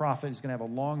young prophet who's going to have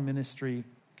a long ministry,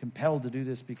 compelled to do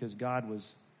this because God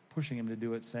was pushing him to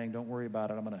do it, saying, don't worry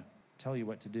about it. I'm going to tell you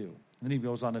what to do. And then he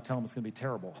goes on to tell them it's going to be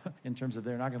terrible in terms of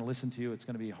they're not going to listen to you. It's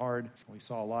going to be hard. We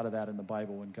saw a lot of that in the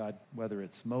Bible when God, whether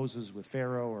it's Moses with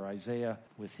Pharaoh or Isaiah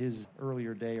with his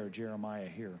earlier day or Jeremiah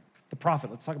here. The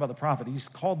prophet, let's talk about the prophet. He's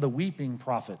called the weeping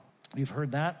prophet. You've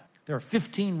heard that? There are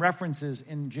 15 references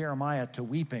in Jeremiah to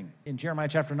weeping. In Jeremiah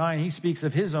chapter 9, he speaks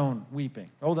of his own weeping.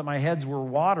 Oh, that my heads were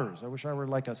waters. I wish I were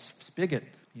like a spigot,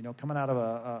 coming out of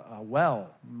a well.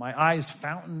 My eyes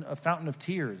a fountain of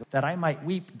tears, that I might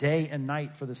weep day and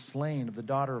night for the slain of the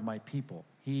daughter of my people.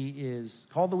 He is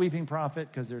called the weeping prophet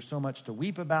because there's so much to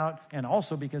weep about, and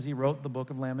also because he wrote the book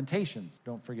of Lamentations,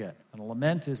 don't forget. And a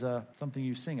lament is something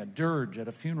you sing, a dirge at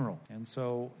a funeral. And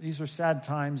so these are sad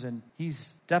times, and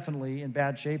he's definitely in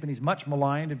bad shape, and he's much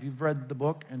maligned. If you've read the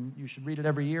book, and you should read it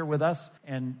every year with us,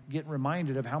 and get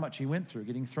reminded of how much he went through,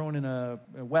 getting thrown in a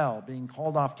well, being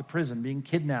called off to prison, being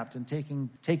kidnapped and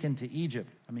taken to Egypt.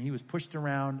 I mean, he was pushed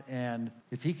around, and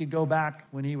if he could go back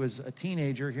when he was a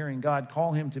teenager, hearing God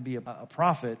call him to be a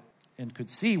prophet, and could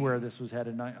see where this was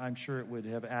headed, I'm sure it would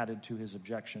have added to his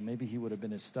objection. Maybe he would have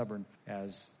been as stubborn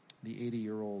as the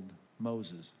 80-year-old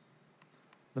Moses.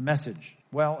 The message.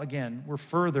 Well, again, we're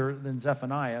further than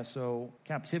Zephaniah, so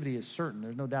captivity is certain.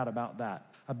 There's no doubt about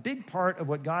that. A big part of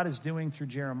what God is doing through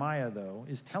Jeremiah, though,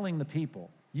 is telling the people,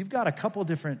 you've got a couple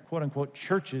different, quote-unquote,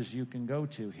 churches you can go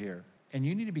to here. And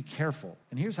you need to be careful.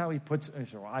 And here's how I put it.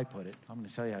 I'm going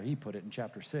to tell you how he put it in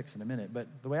chapter 6 in a minute. But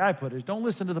the way I put it is don't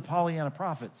listen to the Pollyanna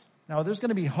prophets. Now, there's going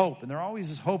to be hope. And there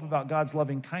always is hope about God's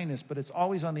loving kindness. But it's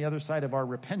always on the other side of our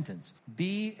repentance.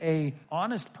 Be a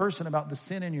honest person about the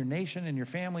sin in your nation, in your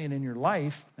family, and in your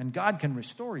life. And God can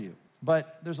restore you.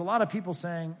 But there's a lot of people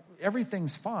saying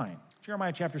everything's fine.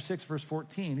 Jeremiah chapter 6, verse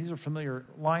 14. These are familiar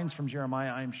lines from Jeremiah,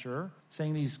 I'm sure,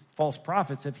 saying these false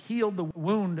prophets have healed the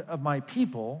wound of my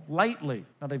people lightly.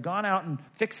 Now, they've gone out and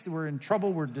fixed, we're in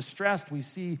trouble, we're distressed. We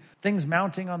see things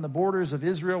mounting on the borders of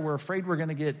Israel. We're afraid we're going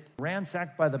to get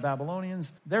ransacked by the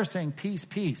Babylonians. They're saying, peace,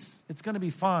 peace. It's going to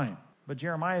be fine. But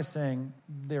Jeremiah is saying,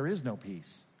 there is no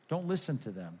peace. Don't listen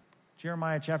to them.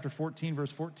 Jeremiah chapter 14,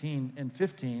 verse 14 and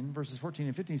 15, verses 14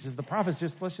 and 15 says, the prophets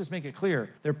let's just make it clear.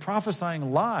 They're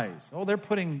prophesying lies. Oh, they're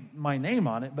putting my name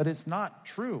on it, but it's not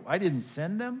true. I didn't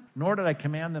send them, nor did I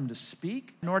command them to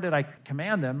speak, nor did I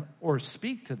command them or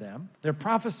speak to them. They're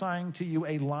prophesying to you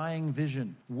a lying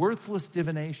vision, worthless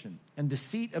divination, and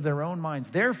deceit of their own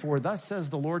minds. Therefore, thus says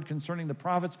the Lord concerning the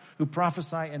prophets who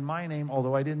prophesy in my name,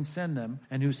 although I didn't send them,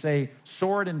 and who say,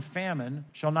 sword and famine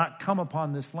shall not come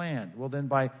upon this land. Well, then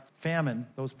by famine,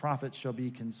 those prophets shall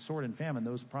be sword and famine,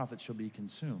 those prophets shall be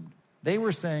consumed. They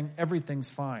were saying everything's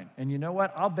fine. And you know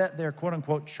what? I'll bet their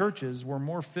quote-unquote churches were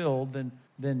more filled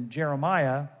than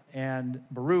Jeremiah and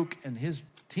Baruch and his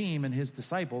team and his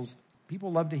disciples.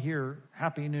 People love to hear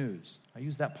happy news. I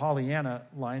use that Pollyanna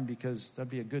line because that'd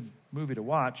be a good movie to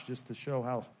watch just to show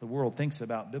how the world thinks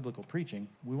about biblical preaching.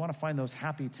 We want to find those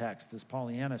happy texts, as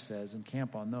Pollyanna says, and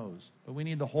camp on those. But we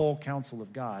need the whole counsel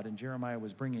of God, and Jeremiah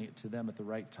was bringing it to them at the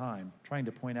right time, trying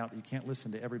to point out that you can't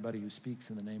listen to everybody who speaks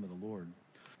in the name of the Lord.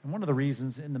 And one of the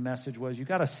reasons in the message was you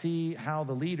got to see how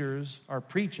the leaders are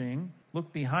preaching,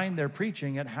 look behind their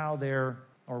preaching at how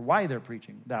or why they're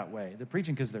preaching that way. They're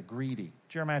preaching because they're greedy.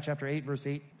 Jeremiah chapter 8, verse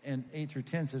 8 and 8 through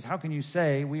 10 says, how can you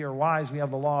say we are wise, we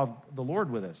have the law of the Lord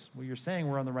with us? Well, you're saying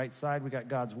we're on the right side, we got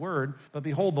God's word. But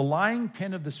behold, the lying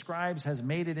pen of the scribes has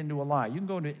made it into a lie. You can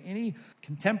go into any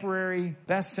contemporary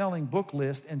best-selling book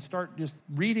list and start just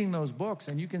reading those books,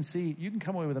 and you can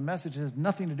come away with a message that has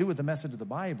nothing to do with the message of the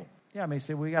Bible. Yeah, I may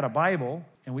say, well, we got a Bible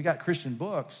and we got Christian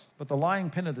books, but the lying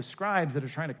pen of the scribes that are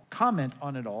trying to comment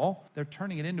on it all, they're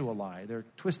turning it into a lie. They're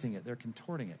twisting it. They're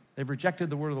contorting it. They've rejected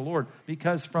the word of the Lord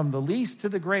because from the least to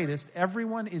the greatest,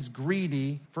 everyone is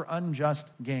greedy for unjust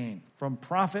gain. From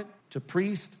prophet to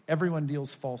priest, everyone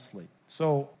deals falsely.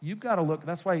 So you've got to look.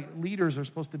 That's why leaders are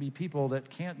supposed to be people that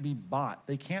can't be bought.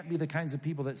 They can't be the kinds of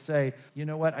people that say, you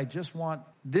know what, I just want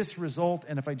this result,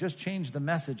 and if I just change the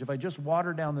message, if I just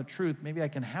water down the truth, maybe I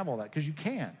can have all that. Because you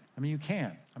can. You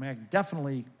can. I can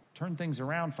definitely turn things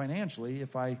around financially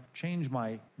if I change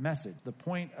my message. The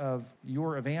point of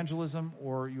your evangelism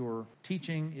or your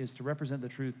teaching is to represent the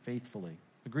truth faithfully.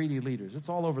 The greedy leaders. It's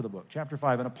all over the book. Chapter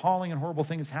 5, an appalling and horrible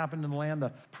thing has happened in the land.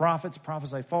 The prophets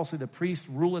prophesy falsely. The priests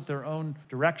rule at their own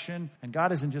direction. And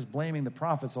God isn't just blaming the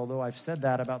prophets, although I've said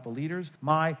that about the leaders.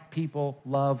 My people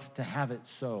love to have it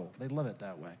so. They love it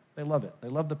that way. They love it. They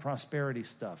love the prosperity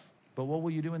stuff. But what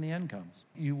will you do when the end comes?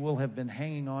 You will have been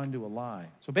hanging on to a lie.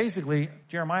 So basically,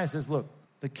 Jeremiah says, look,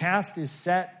 the cast is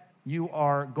set. You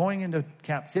are going into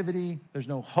captivity. There's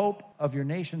no hope of your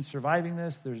nation surviving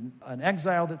this. There's an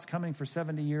exile that's coming for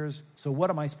 70 years. So what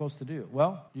am I supposed to do?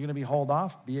 Well, you're going to be hauled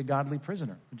off, be a godly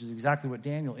prisoner, which is exactly what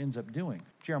Daniel ends up doing.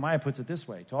 Jeremiah puts it this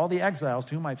way, to all the exiles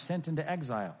to whom I've sent into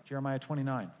exile, Jeremiah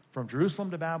 29, from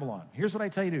Jerusalem to Babylon. Here's what I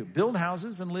tell you to do. Build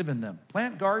houses and live in them.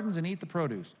 Plant gardens and eat the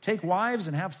produce. Take wives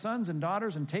and have sons and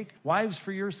daughters, and take wives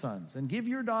for your sons. And give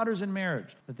your daughters in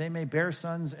marriage, that they may bear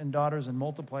sons and daughters and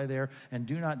multiply there, and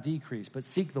do not decrease. But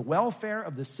seek the welfare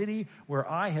of the city where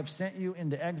I have sent you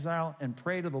into exile, and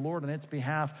pray to the Lord on its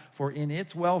behalf, for in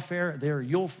its welfare there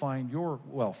you'll find your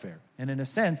welfare. And in a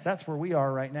sense, that's where we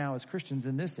are right now as Christians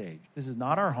in this age. This is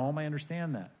not our home, I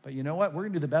understand that. But you know what? We're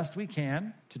going to do the best we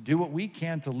can to do what we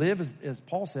can to live, as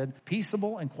Paul said,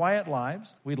 peaceable and quiet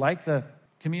lives. We'd like the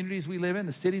communities we live in,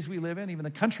 the cities we live in, even the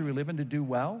country we live in to do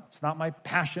well. It's not my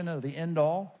passion or the end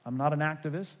all. I'm not an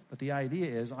activist. But the idea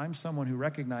is I'm someone who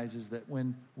recognizes that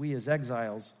when we as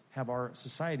exiles have our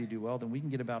society do well, then we can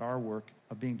get about our work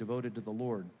of being devoted to the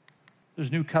Lord. There's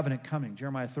a new covenant coming,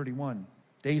 Jeremiah 31.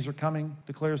 Days are coming,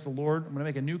 declares the Lord. I'm going to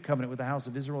make a new covenant with the house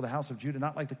of Israel, the house of Judah,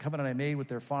 not like the covenant I made with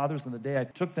their fathers on the day I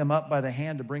took them up by the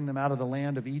hand to bring them out of the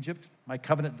land of Egypt, my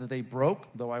covenant that they broke,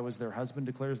 though I was their husband,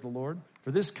 declares the Lord.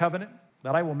 For this covenant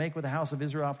that I will make with the house of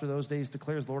Israel after those days,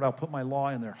 declares the Lord, I'll put my law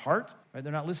in their heart. Right?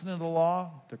 They're not listening to the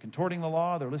law. They're contorting the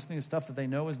law. They're listening to stuff that they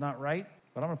know is not right.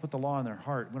 But I'm going to put the law in their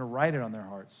heart. I'm going to write it on their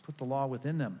hearts. Put the law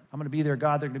within them. I'm going to be their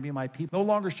God. They're going to be my people. No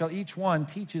longer shall each one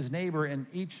teach his neighbor and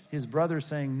each his brother,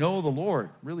 saying, know the Lord.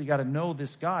 Really got to know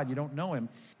this God. You don't know him.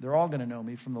 They're all going to know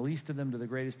me, from the least of them to the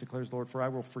greatest, declares the Lord. For I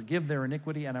will forgive their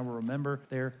iniquity, and I will remember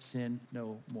their sin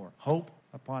no more. Hope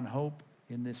upon hope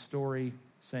in this story,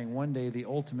 saying one day the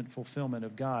ultimate fulfillment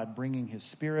of God bringing his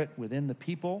spirit within the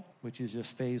people, which is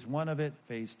just phase 1 of it.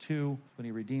 Phase 2, when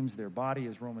he redeems their body,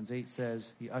 as Romans 8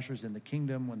 says, he ushers in the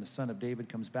kingdom. When the Son of David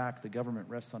comes back, the government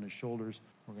rests on his shoulders.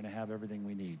 We're going to have everything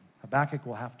we need. Habakkuk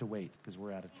will have to wait because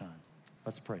we're out of time.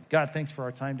 Let's pray. God, thanks for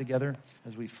our time together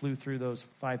as we flew through those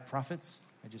 5 prophets.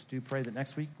 I just do pray that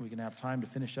next week we can have time to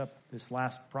finish up this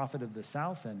last prophet of the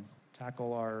South and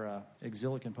tackle our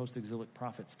exilic and post-exilic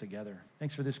prophets together.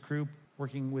 Thanks for this crew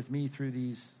working with me through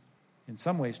these, in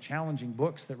some ways, challenging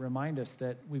books that remind us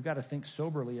that we've got to think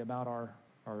soberly about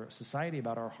our society,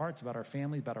 about our hearts, about our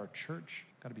family, about our church.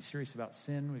 We've got to be serious about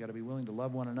sin. We've got to be willing to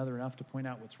love one another enough to point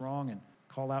out what's wrong and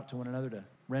call out to one another to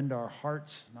rend our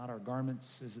hearts, not our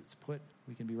garments, as it's put.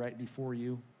 We can be right before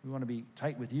you. We want to be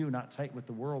tight with you, not tight with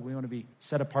the world. We want to be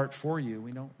set apart for you.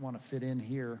 We don't want to fit in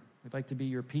here. We'd like to be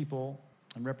your people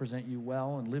and represent you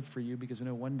well and live for you, because we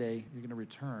know one day you're going to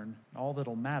return. All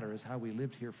that'll matter is how we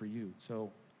lived here for you.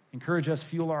 So encourage us,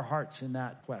 fuel our hearts in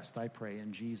that quest, I pray,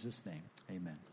 in Jesus' name. Amen.